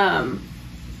 Right.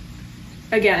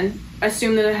 Again,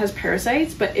 assume that it has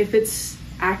parasites, but if it's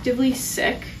actively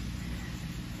sick,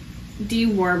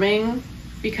 deworming,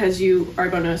 because you are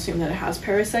going to assume that it has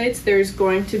parasites, there's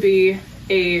going to be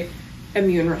a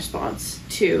immune response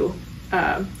to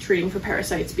treating for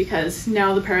parasites, because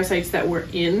now the parasites that were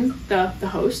in the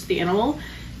host, the animal,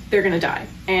 they're going to die,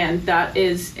 and that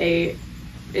is a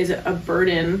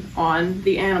burden on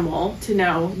the animal to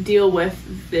now deal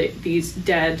with these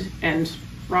dead and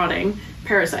rotting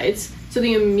parasites. So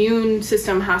the immune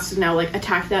system has to now like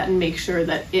attack that and make sure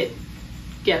that it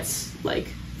gets like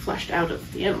flushed out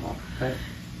of the animal. Right.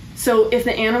 So if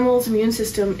the animal's immune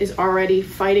system is already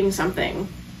fighting something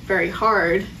very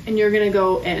hard and you're gonna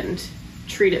go and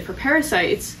treat it for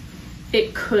parasites,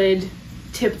 it could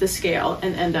tip the scale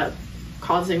and end up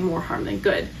causing more harm than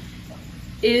good.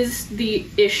 Is the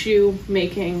issue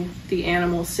making the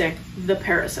animal sick the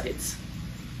parasites?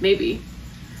 Maybe.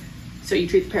 So you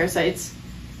treat the parasites,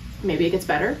 maybe it gets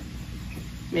better,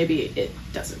 maybe it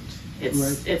doesn't.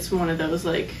 It's one of those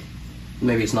like...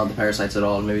 Maybe it's not the parasites at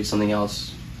all, maybe it's something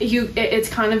else. It's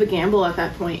kind of a gamble at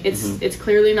that point. It's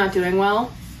clearly not doing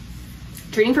well.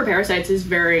 Treating for parasites is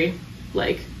very,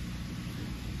 like,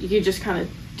 you just kind of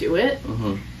do it,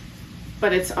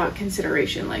 but it's a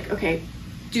consideration, like, okay,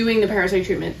 doing the parasite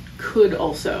treatment could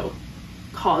also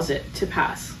cause it to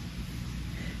pass.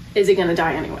 Is it going to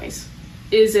die anyways?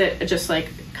 Is it just like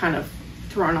kind of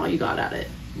throwing all you got at it?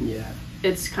 Yeah.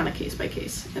 It's kind of case by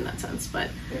case in that sense, but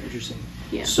interesting.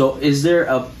 Yeah. So is there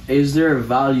a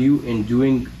value in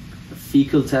doing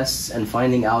fecal tests and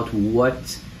finding out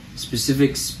what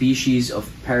specific species of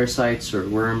parasites or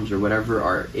worms or whatever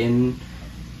are in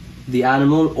the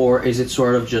animal, or is it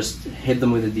sort of just hit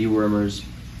them with the dewormers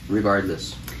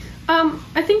regardless?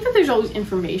 I think that there's always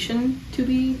information to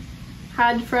be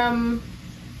had from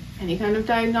any kind of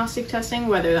diagnostic testing,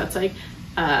 whether that's like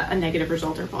a negative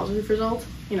result or positive result.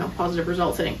 You know, positive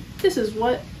result saying, this is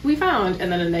what we found,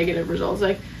 and then a negative result is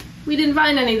like, we didn't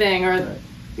find anything, or,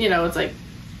 you know, it's like,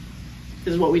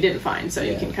 is what we didn't find. So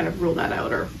you can kind of rule that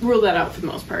out, or rule that out for the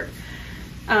most part.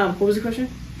 What was the question?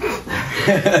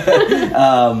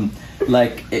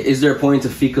 Like, is there a point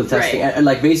of fecal testing? Right. And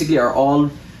like, basically, are all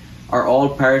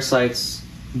parasites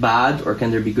bad, or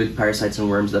can there be good parasites and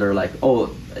worms that are like,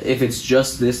 oh, if it's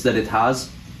just this that it has,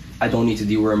 I don't need to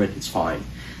deworm it, it's fine?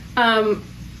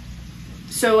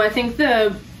 So I think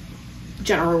the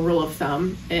general rule of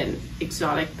thumb in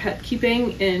exotic pet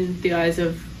keeping, in the eyes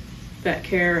of vet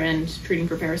care and treating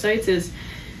for parasites, is,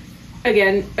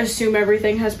 again, assume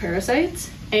everything has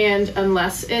parasites, and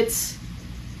unless it's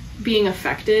being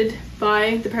affected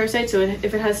by the parasite, so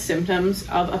if it has symptoms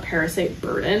of a parasite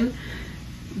burden,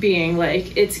 being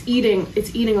like it's eating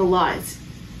a lot, it's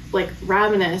like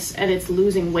ravenous, and it's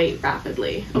losing weight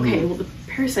rapidly. Okay, well, the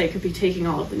parasite could be taking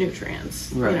all of the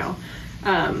nutrients, right. You know,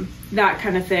 that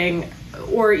kind of thing,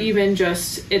 or even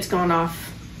just it's gone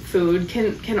off food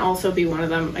can also be one of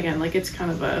them. Again, like, it's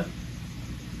kind of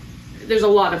there's a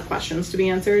lot of questions to be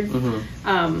answered.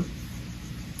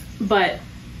 But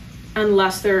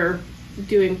unless they're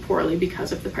doing poorly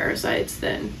because of the parasites,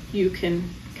 then you can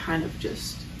kind of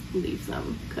just leave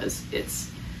them, because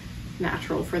it's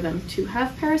natural for them to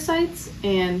have parasites,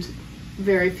 and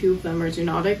very few of them are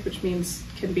zoonotic, which means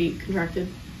can be contracted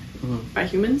by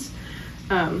humans.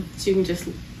 So you can just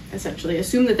essentially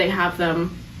assume that they have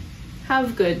them,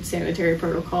 have good sanitary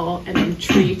protocol, and then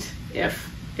treat if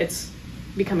it's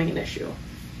becoming an issue.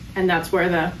 And that's where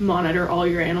the monitor all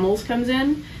your animals comes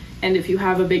in. And if you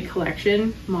have a big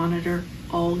collection, monitor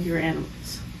all your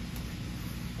animals.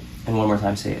 And one more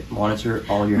time, say it. Monitor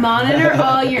all your Monitor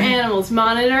all your animals.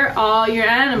 Monitor all your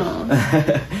animals.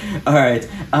 All right.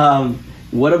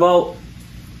 What about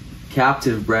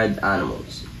captive bred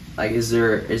animals? Like, is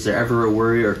there ever a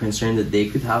worry or concern that they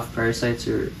could have parasites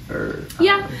or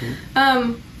yeah.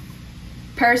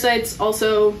 Parasites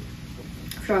also,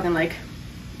 if we're talking like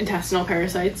intestinal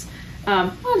parasites,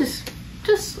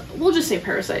 we'll just say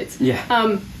parasites.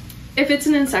 Yeah. If it's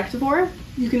an insectivore,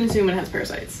 you can assume it has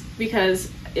parasites, because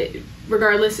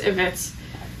regardless if it's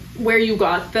where you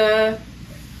got the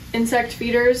insect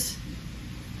feeders,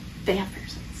 they have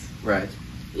parasites. Right.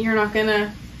 You're not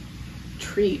gonna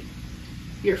treat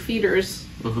your feeders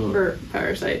for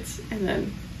parasites and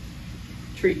then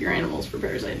treat your animals for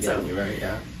parasites. Yeah, so you're right.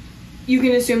 Yeah. you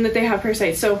can assume that they have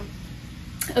parasites. So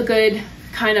a good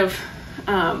kind of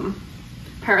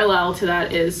parallel to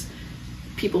that is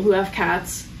people who have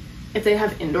cats. If they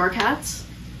have indoor cats,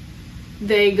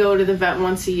 they go to the vet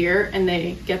once a year and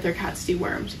they get their cats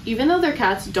dewormed. Even though their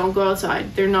cats don't go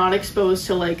outside, they're not exposed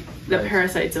to like the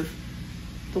parasites of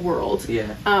the world.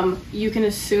 Yeah. You can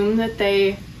assume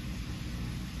that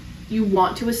you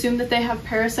want to assume that they have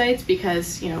parasites,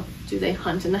 because, you know, do they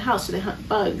hunt in the house? Do they hunt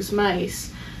bugs,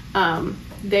 mice?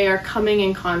 They are coming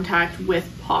in contact with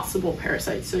possible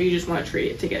parasites, so you just want to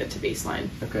treat it to get it to baseline.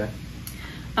 Okay.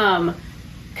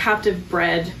 Captive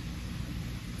bred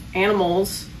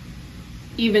animals,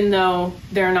 even though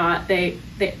they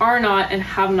are not and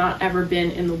have not ever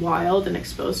been in the wild and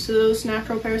exposed to those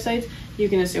natural parasites, you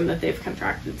can assume that they've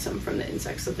contracted some from the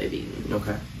insects that they've eaten.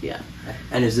 Okay. Yeah.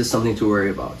 And is this something to worry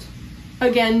about?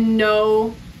 Again,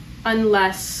 no,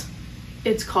 unless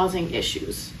it's causing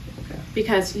issues. Okay.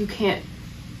 Because you can't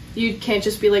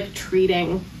just be like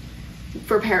treating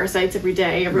for parasites every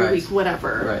day, every week,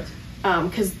 whatever. Right.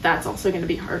 Because that's also going to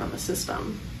be hard on the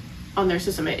system. On their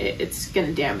system, it's going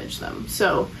to damage them.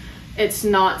 So it's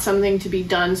not something to be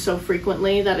done so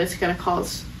frequently that it's going to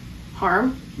cause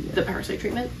harm, the parasite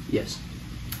treatment. Yes.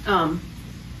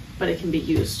 But it can be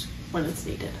used when it's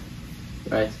needed.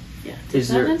 Right. Yeah. Did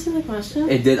that answer the question?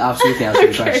 It did absolutely answer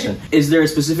the question. Is there a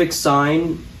specific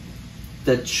sign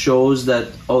that shows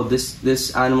that, oh,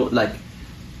 this animal, like,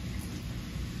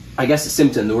 I guess a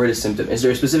symptom, the word is symptom. Is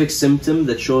there a specific symptom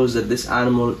that shows that this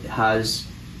animal has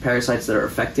parasites that are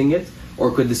affecting it? Or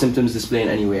could the symptoms display in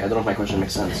any way? I don't know if my question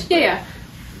makes sense. Yeah.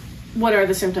 What are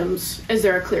the symptoms? Is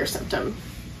there a clear symptom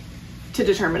to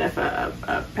determine if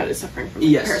a pet is suffering from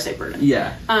parasite burden?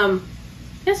 Yeah.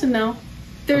 Yes and no.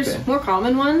 There's more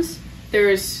common ones.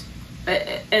 There's,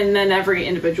 and then every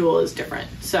individual is different.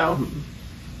 So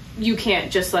you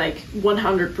can't just like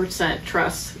 100%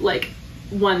 trust like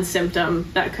one symptom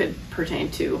that could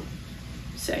pertain to,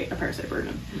 say, a parasite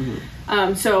burden.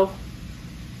 So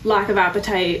lack of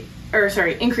appetite,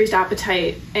 increased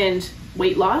appetite and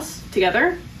weight loss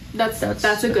together, that's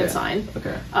a good sign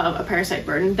of a parasite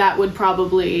burden. That would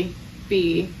probably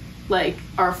be like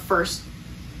our first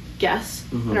guess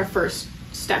and our first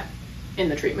step in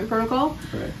the treatment protocol.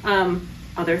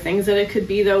 Other things that it could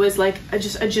be, though, is like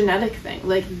just a genetic thing,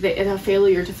 like a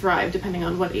failure to thrive, depending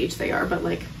on what age they are. But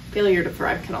like failure to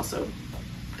thrive can also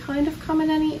kind of come at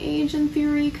any age in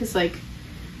theory, because like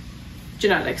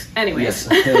genetics. Anyways.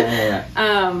 Yes.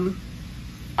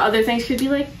 Other things could be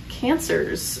like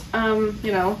cancers.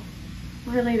 You know,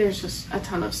 really, there's just a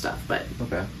ton of stuff. But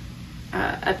Okay.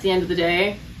 At the end of the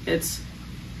day, it's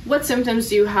what symptoms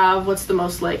do you have? What's the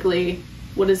most likely?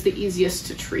 What is the easiest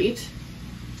to treat?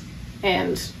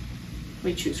 And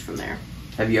we choose from there.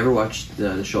 Have you ever watched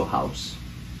the show House?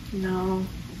 No.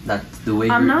 That the way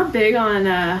I'm not big on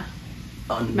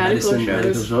medical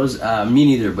shows. Me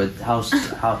neither, but House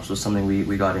was something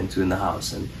we got into in the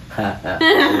house, and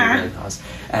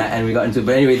and we got into.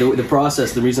 But anyway, the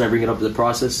process. The reason I bring it up, the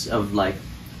process of like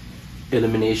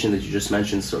elimination that you just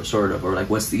mentioned, sort of, or like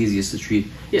what's the easiest to treat,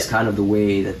 is kind of the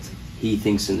way that he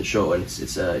thinks in the show, and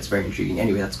it's very intriguing.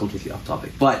 Anyway, that's completely off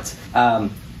topic. But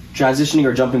transitioning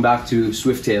or jumping back to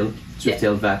Swiftail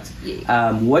Vet.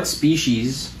 What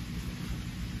species?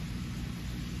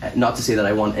 Not to say that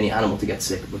I want any animal to get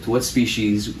sick, but what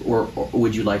species or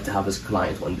would you like to have as a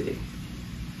client one day,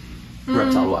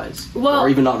 reptile-wise, or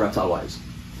even not reptile-wise?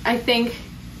 I think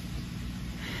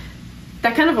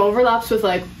that kind of overlaps with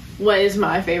like what is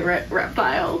my favorite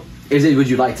reptile. Is it? Would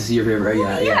you like to see your favorite?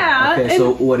 Yeah. Okay,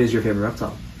 so what is your favorite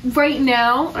reptile? Right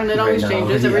now, and it always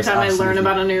changes every time I learn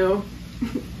about a new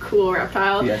cool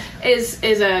reptile. Is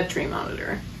a tree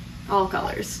monitor. All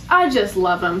colors. I just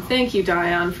love them. Thank you,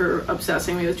 Diane, for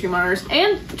obsessing me with tree monitors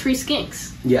and tree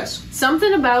skinks. Yes.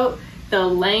 Something about the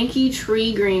lanky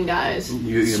tree green guys.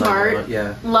 You smart. Like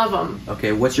them, love them.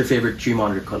 Okay, what's your favorite tree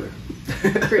monitor color?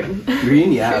 Green.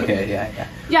 Green? Yeah. Okay. Yeah.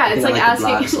 Yeah, it's like asking.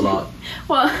 The blacks a lot.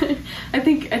 Well, I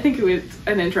think it was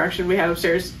an interaction we had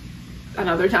upstairs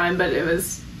another time, but it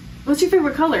was. What's your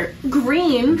favorite color?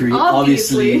 Green,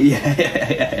 obviously.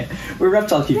 Yeah. We're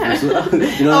reptile keepers.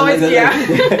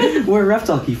 We're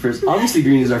reptile keepers. Obviously,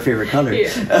 green is our favorite color.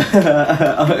 Yeah.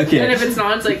 Okay. And if it's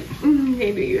not, it's like,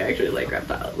 maybe you actually like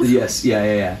reptiles. Yes.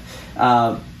 Yeah. You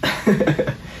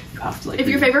have to like. If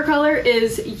your favorite color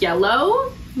is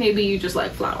yellow, maybe you just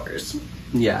like flowers.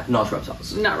 Yeah, not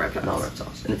reptiles. Not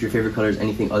reptiles. And if your favorite color is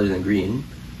anything other than green,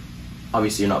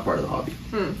 obviously you're not part of the hobby.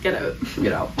 Get out.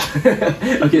 Get out.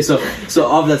 Okay, so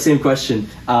of that same question,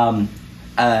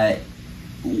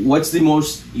 what's the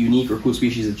most unique or cool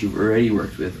species that you've already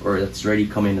worked with, or that's already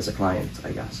come in as a client,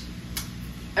 I guess?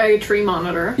 A tree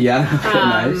monitor. Yeah,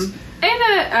 nice. And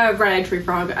a red-eyed tree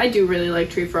frog. I do really like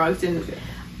tree frogs, and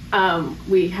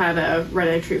we had a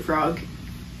red-eyed tree frog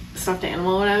stuffed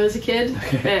animal when I was a kid.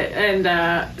 Okay. And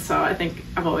so I think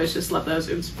I've always just loved those.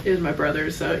 It was my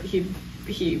brother's, so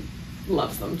he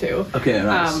loves them too. Okay,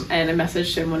 nice. And I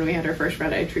messaged him when we had our first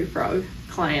red-eyed tree frog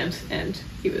client, and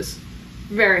he was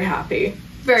very happy,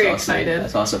 very excited.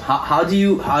 That's awesome. How do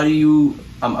you?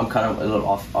 I'm kind of a little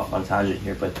off on tangent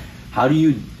here, but how do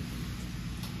you?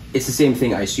 It's the same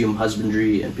thing, I assume,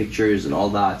 husbandry and pictures and all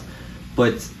that,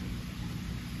 but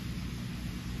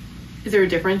is there a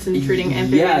difference in treating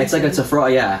amphibians? Yeah, it's like it's a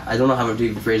fraud. Yeah, I don't know how to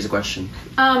even phrase the question.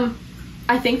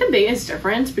 I think the biggest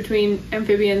difference between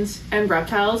amphibians and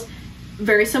reptiles,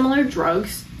 very similar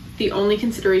drugs. The only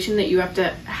consideration that you have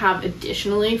to have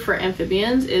additionally for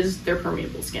amphibians is their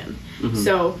permeable skin. Mm-hmm.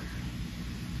 So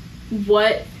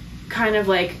what kind of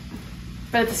like,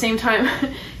 but at the same time,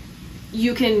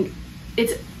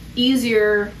 it's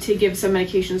easier to give some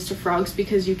medications to frogs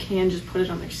because you can just put it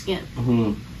on their skin.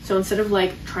 Mm-hmm. So instead of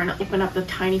like trying to open up the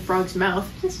tiny frog's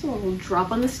mouth, just a little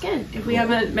drop on the skin. If we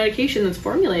have a medication that's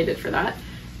formulated for that,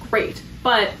 great.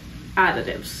 But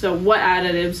additives. So what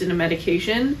additives in a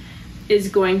medication is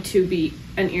going to be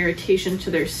an irritation to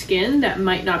their skin that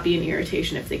might not be an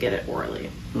irritation if they get it orally.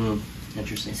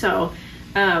 Interesting. So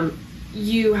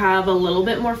you have a little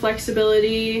bit more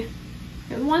flexibility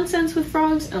in one sense with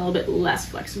frogs and a little bit less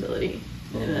flexibility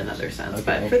in another sense.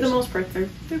 Okay, but for the most part, they're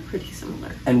pretty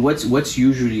similar. And what's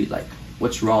usually like,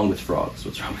 what's wrong with frogs?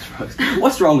 What's wrong with frogs?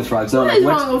 What's wrong with frogs? No, what's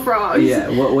wrong with frogs? Yeah.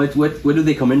 What do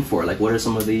they come in for? Like, what are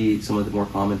some of the more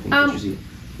common things that you see?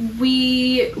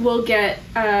 We will get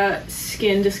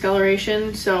skin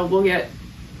discoloration, so we'll get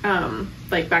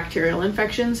like bacterial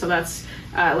infection. So that's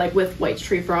like with white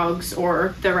tree frogs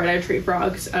or the red-eyed tree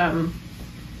frogs and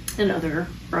other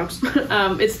frogs.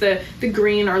 It's the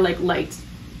green or like light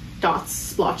dots,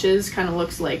 splotches, kind of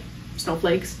looks like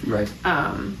snowflakes, right?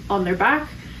 On their back.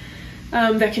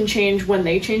 That can change when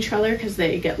they change color because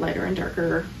they get lighter and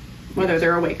darker, whether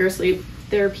they're awake or asleep.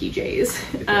 They're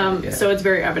PJs. So it's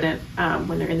very evident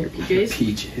when they're in their PJs.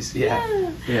 PJs,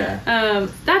 yeah.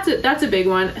 That's a big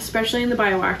one, especially in the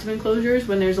bioactive enclosures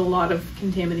when there's a lot of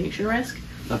contamination risk.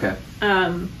 Okay.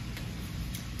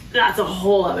 That's a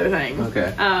whole other thing.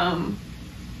 Okay.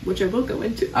 which I will go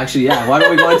into. Actually, yeah. Why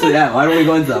don't we go into that? Why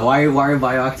are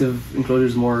bioactive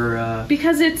enclosures more?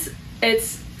 Because it's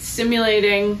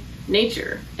simulating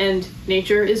nature, and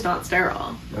nature is not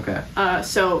sterile. Okay.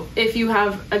 So if you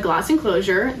have a glass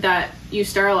enclosure that you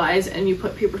sterilize and you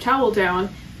put paper towel down,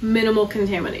 minimal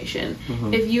contamination.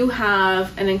 If you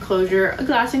have an enclosure, a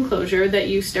glass enclosure that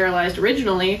you sterilized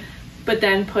originally, but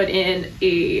then put in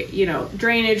a, you know,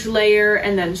 drainage layer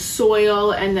and then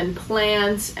soil and then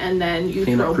plants and then you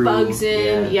throw bugs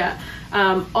in,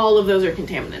 all of those are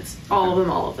contaminants. All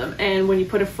of them. And when you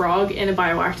put a frog in a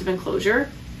bioactive enclosure,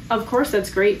 of course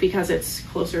that's great because it's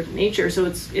closer to nature, so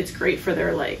it's great for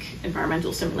their like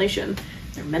environmental stimulation,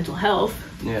 their mental health.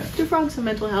 Yeah. Do frogs have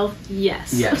mental health?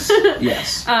 Yes. Yes.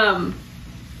 Yes.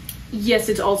 Yes,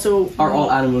 it's also... Are all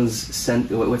animals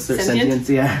what's their sentience?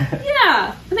 Yeah.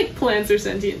 Yeah, I think plants are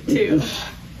sentient too.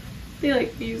 They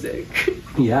like music.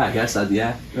 Yeah, I guess that.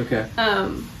 Yeah. Okay.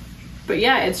 But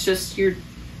yeah, it's just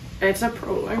it's a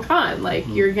pro and con. Like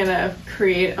you're gonna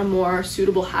create a more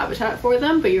suitable habitat for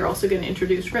them, but you're also gonna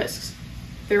introduce risks.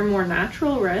 They're more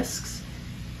natural risks.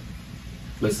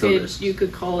 You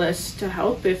could call us to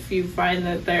help if you find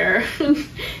that they're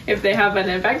if they have an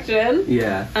infection.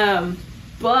 Yeah.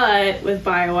 But with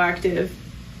bioactive,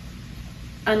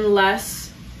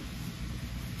 unless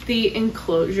the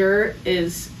enclosure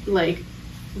is like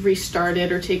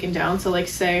restarted or taken down, so like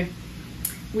say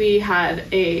we had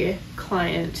a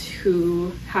client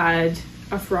who had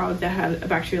a frog that had a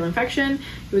bacterial infection.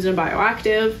 It was in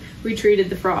bioactive. We treated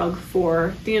the frog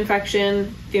for the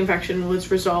infection. The infection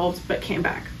was resolved but came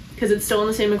back. Because it's still in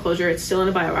the same enclosure, it's still in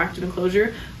a bioactive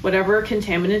enclosure, whatever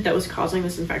contaminant that was causing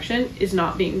this infection is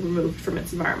not being removed from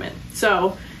its environment.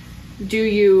 So, do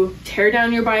you tear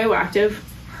down your bioactive?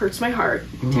 Hurts my heart.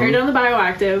 Tear down the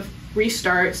bioactive,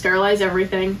 restart, sterilize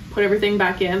everything, put everything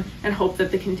back in, and hope that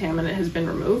the contaminant has been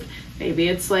removed. Maybe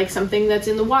it's like something that's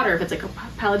in the water, if it's like a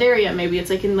palidaria, maybe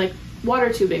it's like in like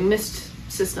water tubing, mist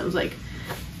systems, like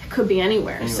it could be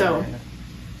anywhere. So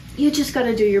you just got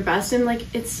to do your best. And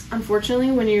like, it's unfortunately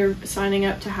when you're signing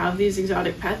up to have these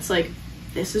exotic pets, like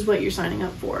this is what you're signing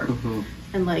up for.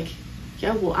 And like,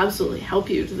 yeah, we'll absolutely help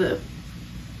you to the,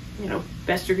 you know,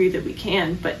 best degree that we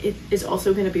can, but it is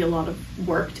also going to be a lot of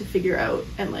work to figure out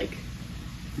and like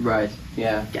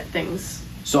get things.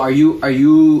 So are you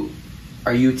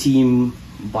team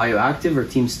bioactive or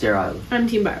team sterile? I'm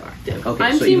team bioactive. Okay,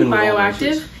 I'm so team even with all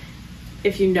bioactive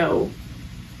if you know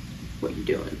what you're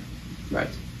doing. Right.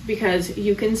 Because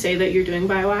you can say that you're doing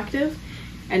bioactive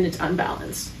and it's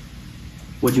unbalanced.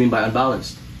 What do you mean by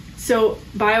unbalanced? So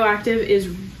bioactive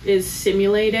is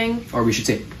simulating, or we should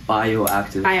say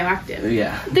bioactive. Bioactive.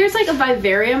 Yeah. There's like a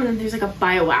vivarium and then there's like a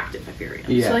bioactive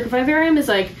vivarium. Yeah. So like a vivarium is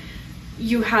like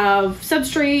you have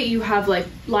substrate, you have like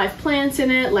live plants in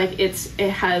it, like it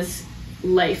has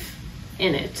life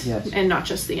in it. Yes. And not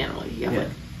just the animal. You have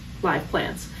like live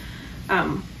plants.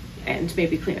 And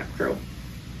maybe cleanup crew.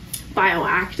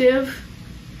 Bioactive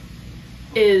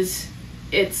is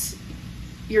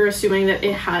you're assuming that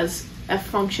it has a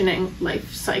functioning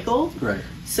life cycle. Right.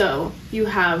 So you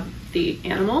have the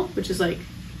animal, which is like,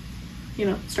 you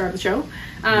know, star of the show.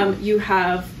 You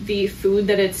have the food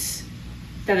that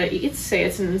it eats. Say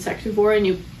it's an insectivore and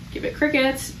you give it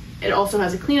crickets. It also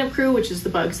has a cleanup crew, which is the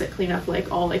bugs that clean up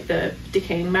like all like the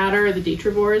decaying matter, the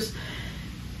detrivores.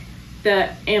 The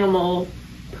animal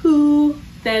poo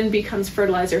then becomes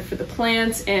fertilizer for the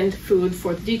plants and food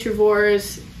for the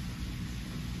detrivores.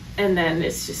 And then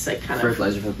it's just like kind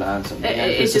fertilizer for the plants. And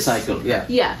it's just a cycle. Yeah.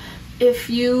 Yeah.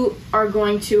 If you are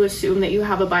going to assume that you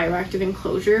have a bioactive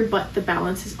enclosure, but the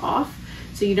balance is off,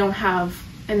 so you don't have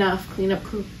enough cleanup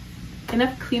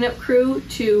crew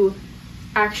to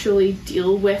actually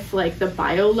deal with like the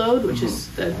bio load, which is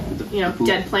the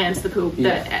dead plants, the poop,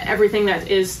 everything that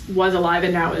was alive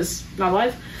and now is not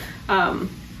alive.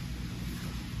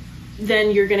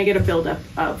 Then you're gonna get a buildup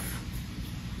of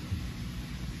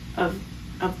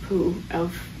poo,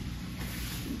 of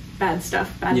bad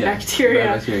stuff, bad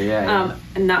bacteria,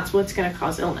 and that's what's gonna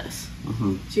cause illness.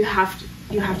 So you have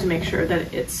to make sure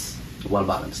that it's well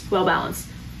balanced.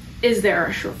 Is there a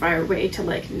surefire way to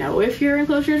like know if your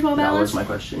enclosure is well balanced? That was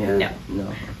my question. Yeah.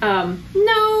 No.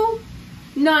 No,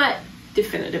 not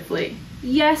definitively.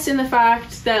 Yes, in the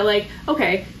fact that like,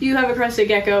 okay, you have a crested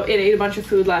gecko, it ate a bunch of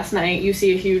food last night, you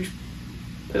see a huge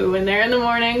poo in there in the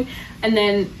morning, and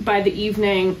then by the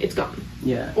evening it's gone.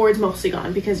 Yeah. Or it's mostly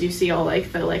gone because you see all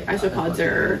like the like isopods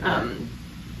or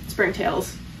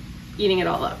springtails eating it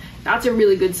all up. That's a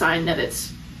really good sign that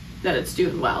it's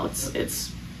doing well.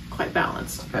 It's quite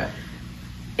balanced. Okay.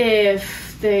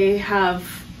 If they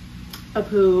have a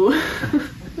poo,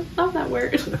 love that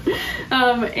word,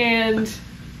 and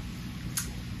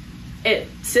it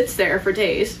sits there for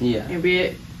days. Yeah. Maybe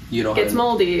it You don't gets have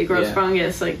moldy, it grows yeah.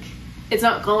 fungus. Like, it's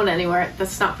not going anywhere.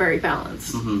 That's not very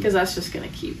balanced, Mhm. because that's just gonna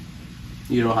keep.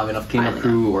 You don't have enough cleanup Piling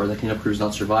crew, or the cleanup crew's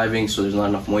not surviving, so there's not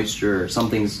enough moisture, or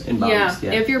something's imbalanced.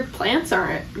 Yeah, if your plants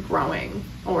aren't growing,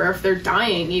 or if they're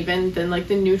dying even, then like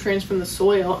the nutrients from the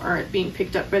soil aren't being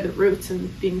picked up by the roots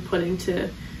and being put into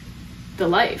the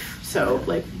life. So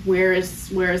like where is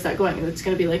that going? And it's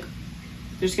going to be like,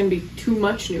 there's going to be too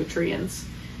much nutrients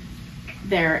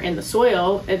there in the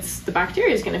soil. It's the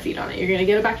bacteria is going to feed on it. You're going to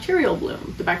get a bacterial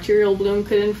bloom. The bacterial bloom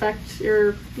could infect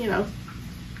or, you know,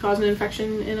 cause an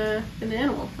infection in the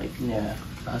animal. Like, Yeah,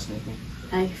 fascinating.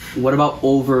 life. What about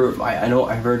I know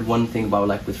I heard one thing about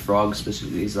like with frogs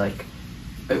specifically is like,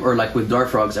 or like with dart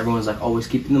frogs, everyone's like always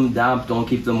keeping them damp, don't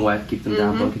keep them wet, keep them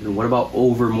damp, don't keep them. What about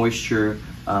over moisture,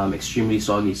 extremely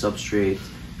soggy substrate?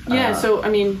 Yeah, so I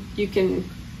mean, you can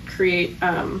create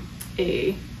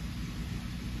a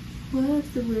what's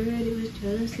the word? It was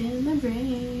just in my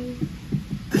brain.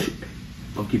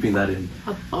 I'm keeping that in.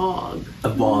 A bog. A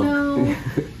bog. No.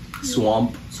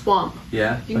 Swamp. Swamp.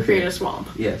 Yeah. You can create a swamp.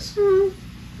 Yes.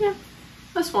 Yeah,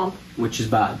 a swamp, Which is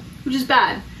bad. which is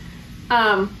bad.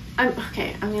 I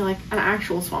mean, like an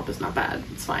actual swamp is not bad.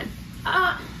 It's fine.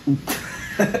 I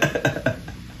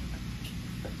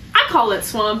call it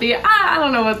swampy. I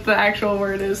don't know what the actual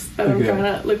word is that I'm trying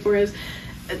to look for. Is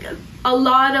a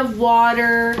lot of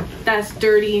water that's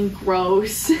dirty and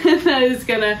gross that is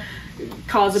gonna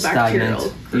cause a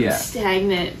bacterial,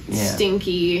 stagnant,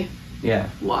 stinky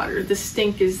water. The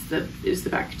stink is the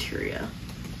bacteria.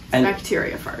 And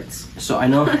bacteria farts. So I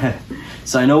know,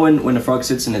 when a frog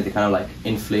sits in it, they kind of like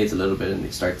inflate a little bit and they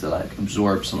start to like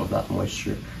absorb some of that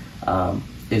moisture.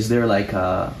 Is there like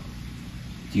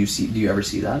do you ever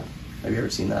see that? Have you ever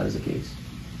seen that as a case?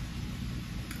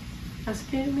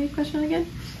 Ask me a question again.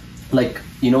 Like,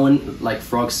 you know, when like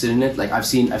frogs sit in it, like I've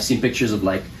seen pictures of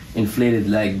like inflated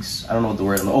legs. I don't know what the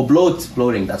word. Oh,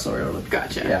 bloating. That's the word.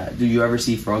 Gotcha. Yeah. Do you ever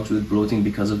see frogs with bloating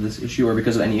because of this issue, or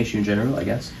because of any issue in general? I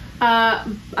guess.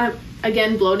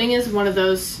 Again, bloating is one of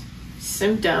those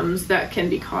symptoms that can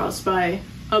be caused by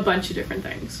a bunch of different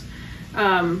things.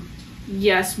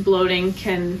 Yes, bloating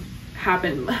can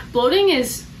happen. Bloating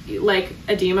is like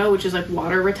edema, which is like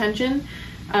water retention,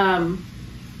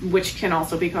 which can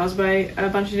also be caused by a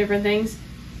bunch of different things.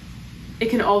 It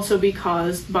can also be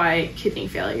caused by kidney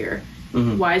failure.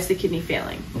 Mm-hmm. Why is the kidney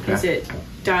failing? Okay. Is it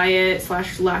diet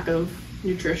 / lack of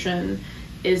nutrition?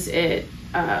 Is it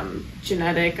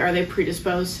genetic? Are they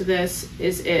predisposed to this?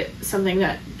 Is it something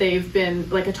that they've been,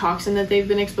 like a toxin that they've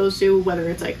been exposed to, whether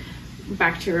it's like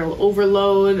bacterial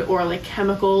overload or like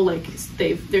chemical, like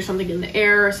there's something in the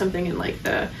air or something in like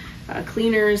the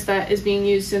cleaners that is being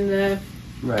used in the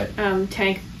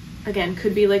tank. Again,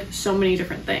 could be like so many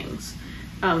different things.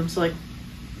 So like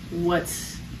what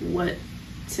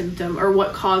symptom or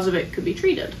what cause of it could be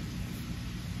treated?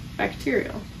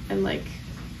 Bacterial. And like,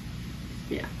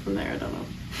 yeah, from there I don't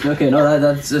know. Okay, no,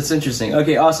 that's interesting.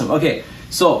 Okay, awesome. Okay,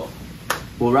 so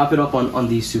we'll wrap it up on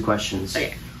these two questions.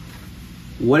 Okay.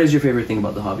 What is your favorite thing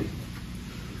about the hobby?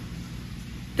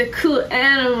 The cool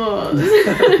animals.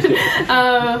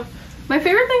 My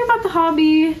favorite thing about the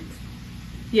hobby,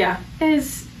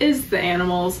 is the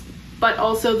animals, but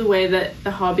also the way that the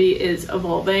hobby is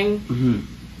evolving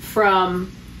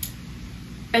from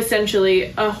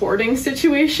essentially a hoarding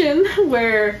situation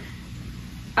where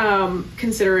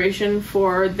consideration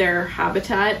for their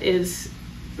habitat is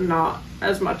not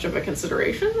as much of a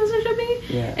consideration as it should be.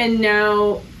 Yeah. And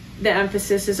now the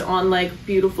emphasis is on like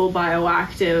beautiful,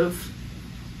 bioactive,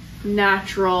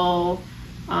 natural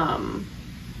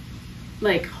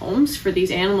like homes for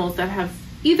these animals that have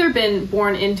either been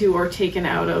born into or taken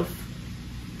out of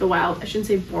the wild. I shouldn't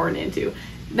say born into.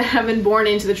 That have been born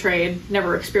into the trade,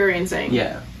 never experiencing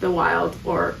the wild,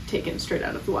 or taken straight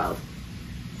out of the wild.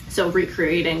 So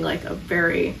recreating like a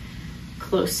very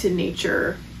close to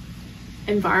nature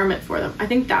environment for them. I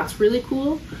think that's really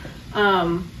cool.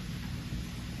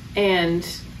 And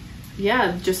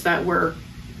yeah, just that we're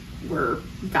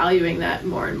valuing that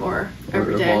more and more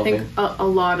every day. I think a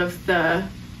lot of the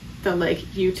like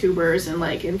YouTubers and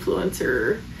like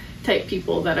influencer type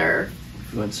people that are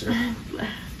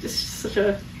just such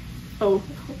a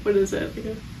what is it?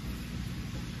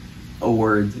 A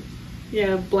word.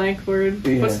 Yeah, blank word.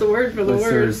 Yeah. What's the word for the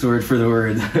word? What's the word for the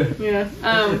word? Yeah.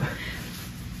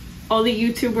 All the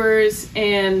YouTubers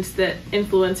and the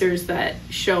influencers that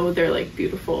show their like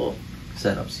beautiful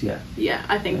setups. Yeah,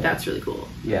 I think that's really cool.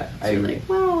 Yeah, I agree. Like,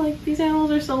 wow, like these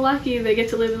animals are so lucky. They get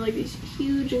to live in like these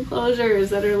huge enclosures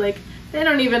that are like, they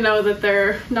don't even know that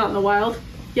they're not in the wild.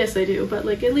 Yes, they do, but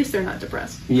like at least they're not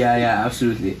depressed. Yeah,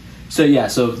 absolutely. So yeah,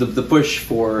 so the push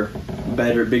for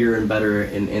bigger and better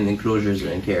in enclosures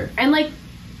and care. And like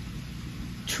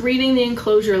treating the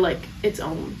enclosure like its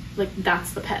own, like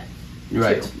that's the pet.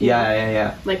 Right. Too,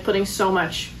 Yeah. Like putting so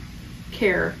much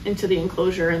care into the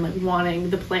enclosure and like wanting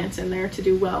the plants in there to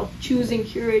do well,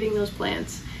 curating those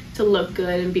plants to look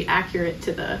good and be accurate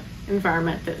to the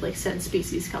environment that like said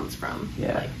species comes from.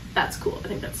 Yeah. Like that's cool. I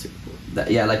think that's super cool.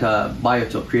 Like a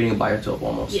biotope, creating a biotope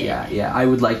almost. Yeah. I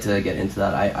would like to get into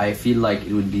that. I feel like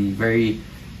it would be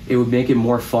it would make it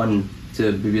more fun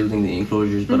to be building the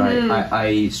enclosures, but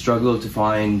I struggle to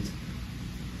find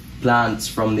plants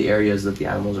from the areas that the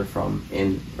animals are from,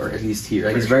 or at least here.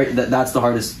 Like that's the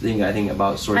hardest thing I think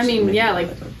about sourcing. I mean, yeah, like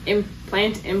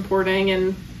plant importing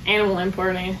and animal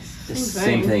importing.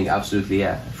 Same thing, absolutely,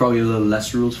 yeah. Probably a little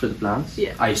less rules for the plants.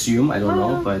 Yeah. I assume, I don't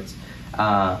know, but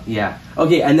yeah.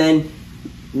 Okay, and then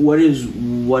what is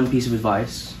one piece of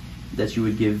advice that you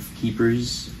would give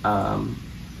keepers?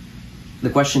 The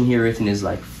question here written is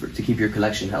like to keep your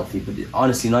collection healthy, but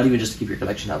honestly, not even just to keep your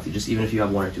collection healthy, just even if you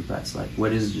have 1 or 2 pets, like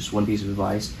what is just one piece of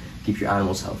advice to keep your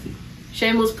animals healthy?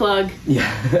 Shameless plug.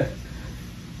 Yeah.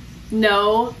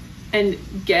 Know and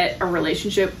get a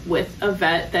relationship with a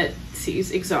vet that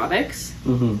sees exotics,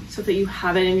 so that you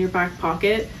have it in your back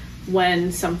pocket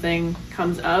when something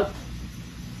comes up,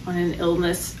 when an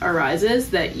illness arises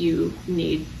that you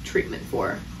need treatment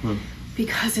for.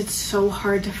 Because it's so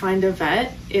hard to find a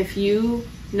vet. If you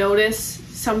notice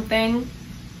some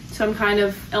kind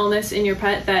of illness in your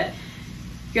pet that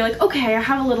you're like, okay, I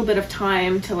have a little bit of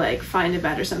time to like find a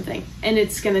vet or something, and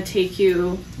it's gonna take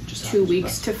you 2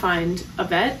 weeks to find a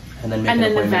vet, and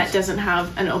then the vet doesn't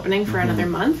have an opening for another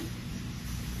month,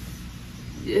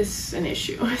 is an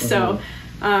issue. So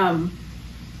find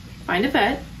a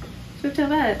vet, Swiftail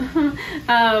Vet,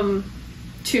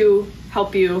 to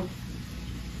help you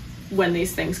when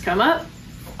these things come up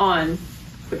on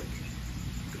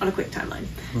a quick timeline,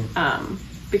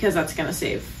 because that's gonna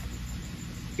save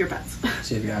your pets.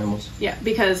 Save your animals. Yeah,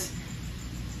 because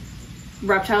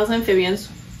reptiles and amphibians,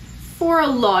 for a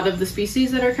lot of the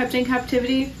species that are kept in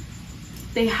captivity,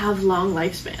 they have long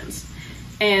lifespans,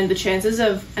 and the chances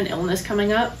of an illness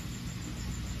coming up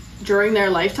during their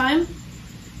lifetime,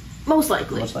 most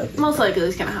likely is going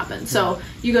to happen. So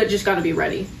you just got to be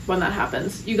ready when that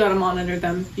happens. You got to monitor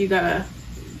them. You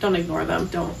don't ignore them.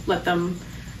 Don't let them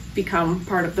become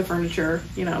part of the furniture.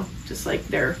 You know, just like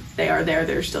they're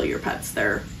still your pets.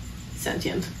 They're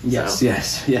sentient. Yes, so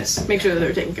yes. Make sure that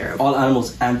they're taken care of. All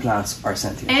animals and plants are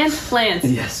sentient. And plants.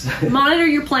 Yes. Monitor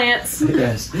your plants.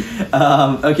 Yes.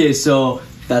 Okay, so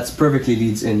that's perfectly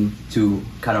leads into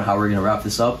kind of how we're going to wrap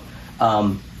this up.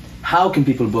 How can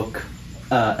people book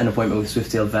an appointment with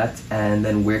Swiftail Vet, and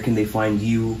then where can they find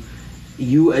you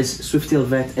as Swiftail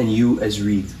Vet and you as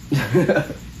Reid?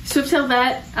 Swiftail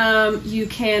Vet, you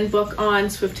can book on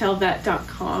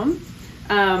swiftailvet.com.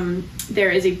 There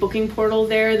is a booking portal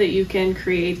there that you can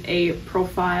create a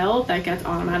profile that gets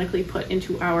automatically put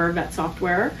into our vet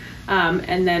software.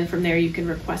 And then from there you can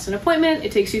request an appointment.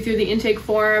 It takes you through the intake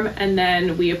form, and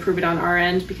then we approve it on our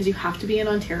end because you have to be in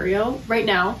Ontario right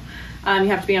now. You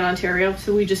have to be in Ontario,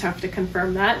 so we just have to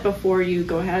confirm that before you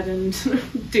go ahead and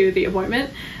do the appointment.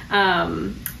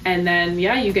 And then,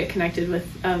 yeah, you get connected with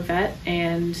a vet,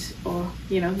 and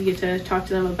you get to talk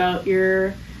to them about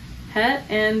your pet,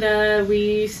 and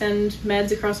we send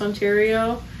meds across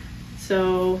Ontario,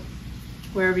 so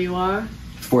wherever you are,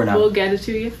 for now, we'll get it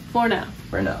to you. For now.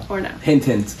 Hint.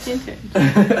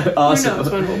 Awesome. Who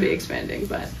knows when we'll be expanding,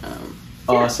 but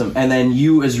awesome. And then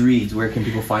you as Reid, where can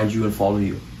people find you and follow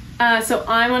you? So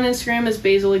I'm on Instagram as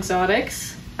Basil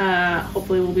Exotics.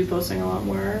 Hopefully we'll be posting a lot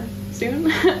more soon.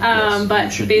 Yes,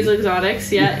 but Basil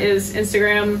Exotics, is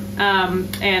Instagram,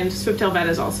 and Swiftail Vet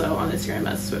is also on Instagram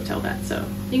as Swiftail Vet. So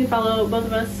you can follow both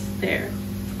of us there.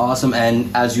 Awesome,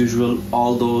 and as usual,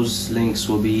 all those links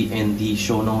will be in the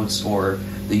show notes or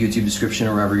the YouTube description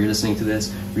or wherever you're listening to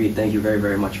this. Reid, thank you very,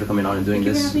 very much for coming on and doing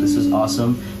this. This was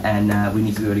awesome, and we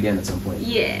need to do it again at some point.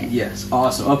 Yeah. Yes,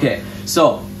 awesome. Okay,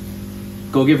 so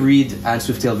go give Reid and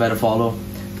Swiftail Vet a follow.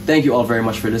 Thank you all very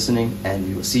much for listening, and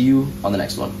we will see you on the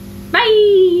next one.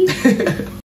 Bye!